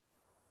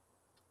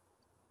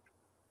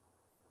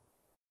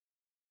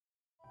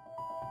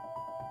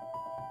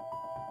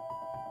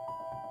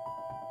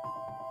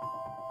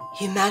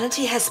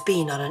 Humanity has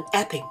been on an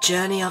epic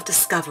journey of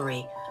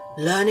discovery,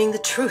 learning the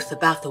truth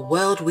about the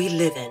world we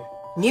live in.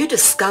 New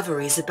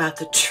discoveries about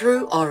the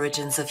true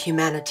origins of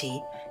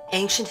humanity,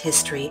 ancient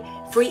history,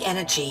 free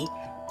energy,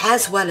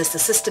 as well as the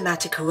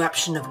systematic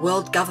corruption of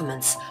world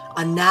governments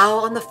are now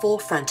on the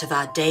forefront of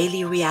our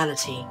daily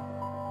reality.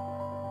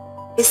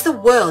 Is the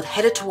world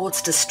headed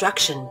towards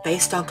destruction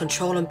based on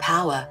control and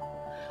power?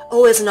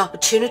 Or is an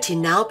opportunity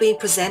now being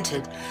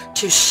presented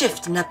to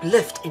shift and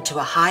uplift into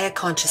a higher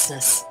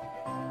consciousness?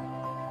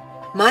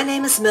 My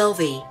name is Mel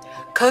V,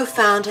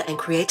 co-founder and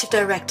creative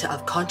director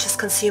of Conscious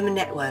Consumer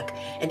Network,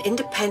 an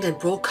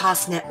independent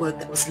broadcast network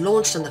that was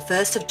launched on the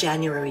 1st of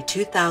January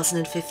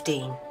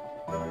 2015.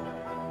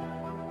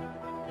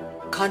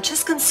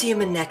 Conscious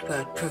Consumer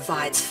Network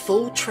provides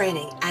full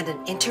training and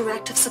an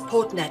interactive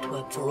support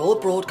network for all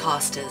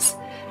broadcasters,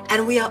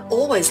 and we are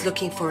always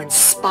looking for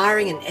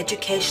inspiring and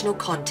educational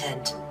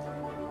content.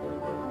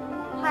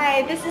 Hi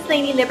Hi, this is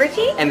Lainey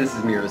Liberty. And this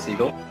is Miro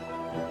Siegel.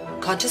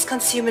 Conscious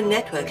Consumer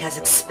Network has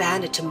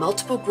expanded to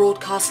multiple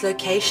broadcast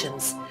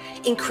locations,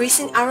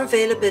 increasing our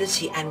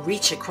availability and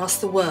reach across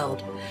the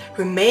world,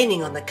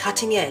 remaining on the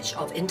cutting edge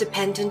of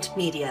independent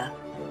media.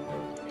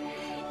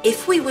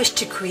 If we wish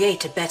to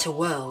create a better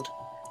world,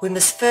 we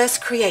must first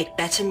create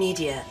better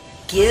media,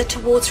 geared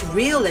towards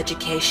real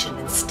education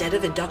instead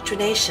of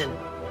indoctrination.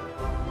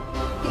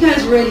 You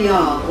guys really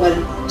are what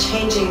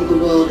changing the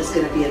world is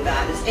going to be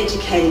about. It's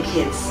educating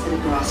kids at a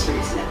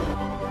grassroots level.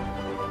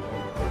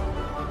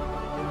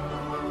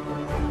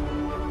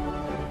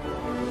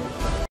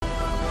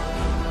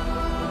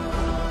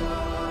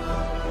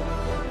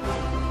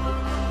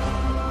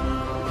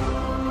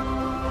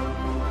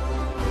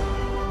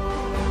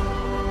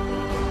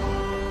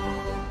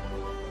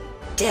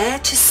 Dare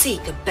to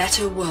seek a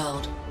better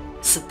world.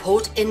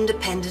 Support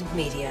independent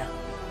media.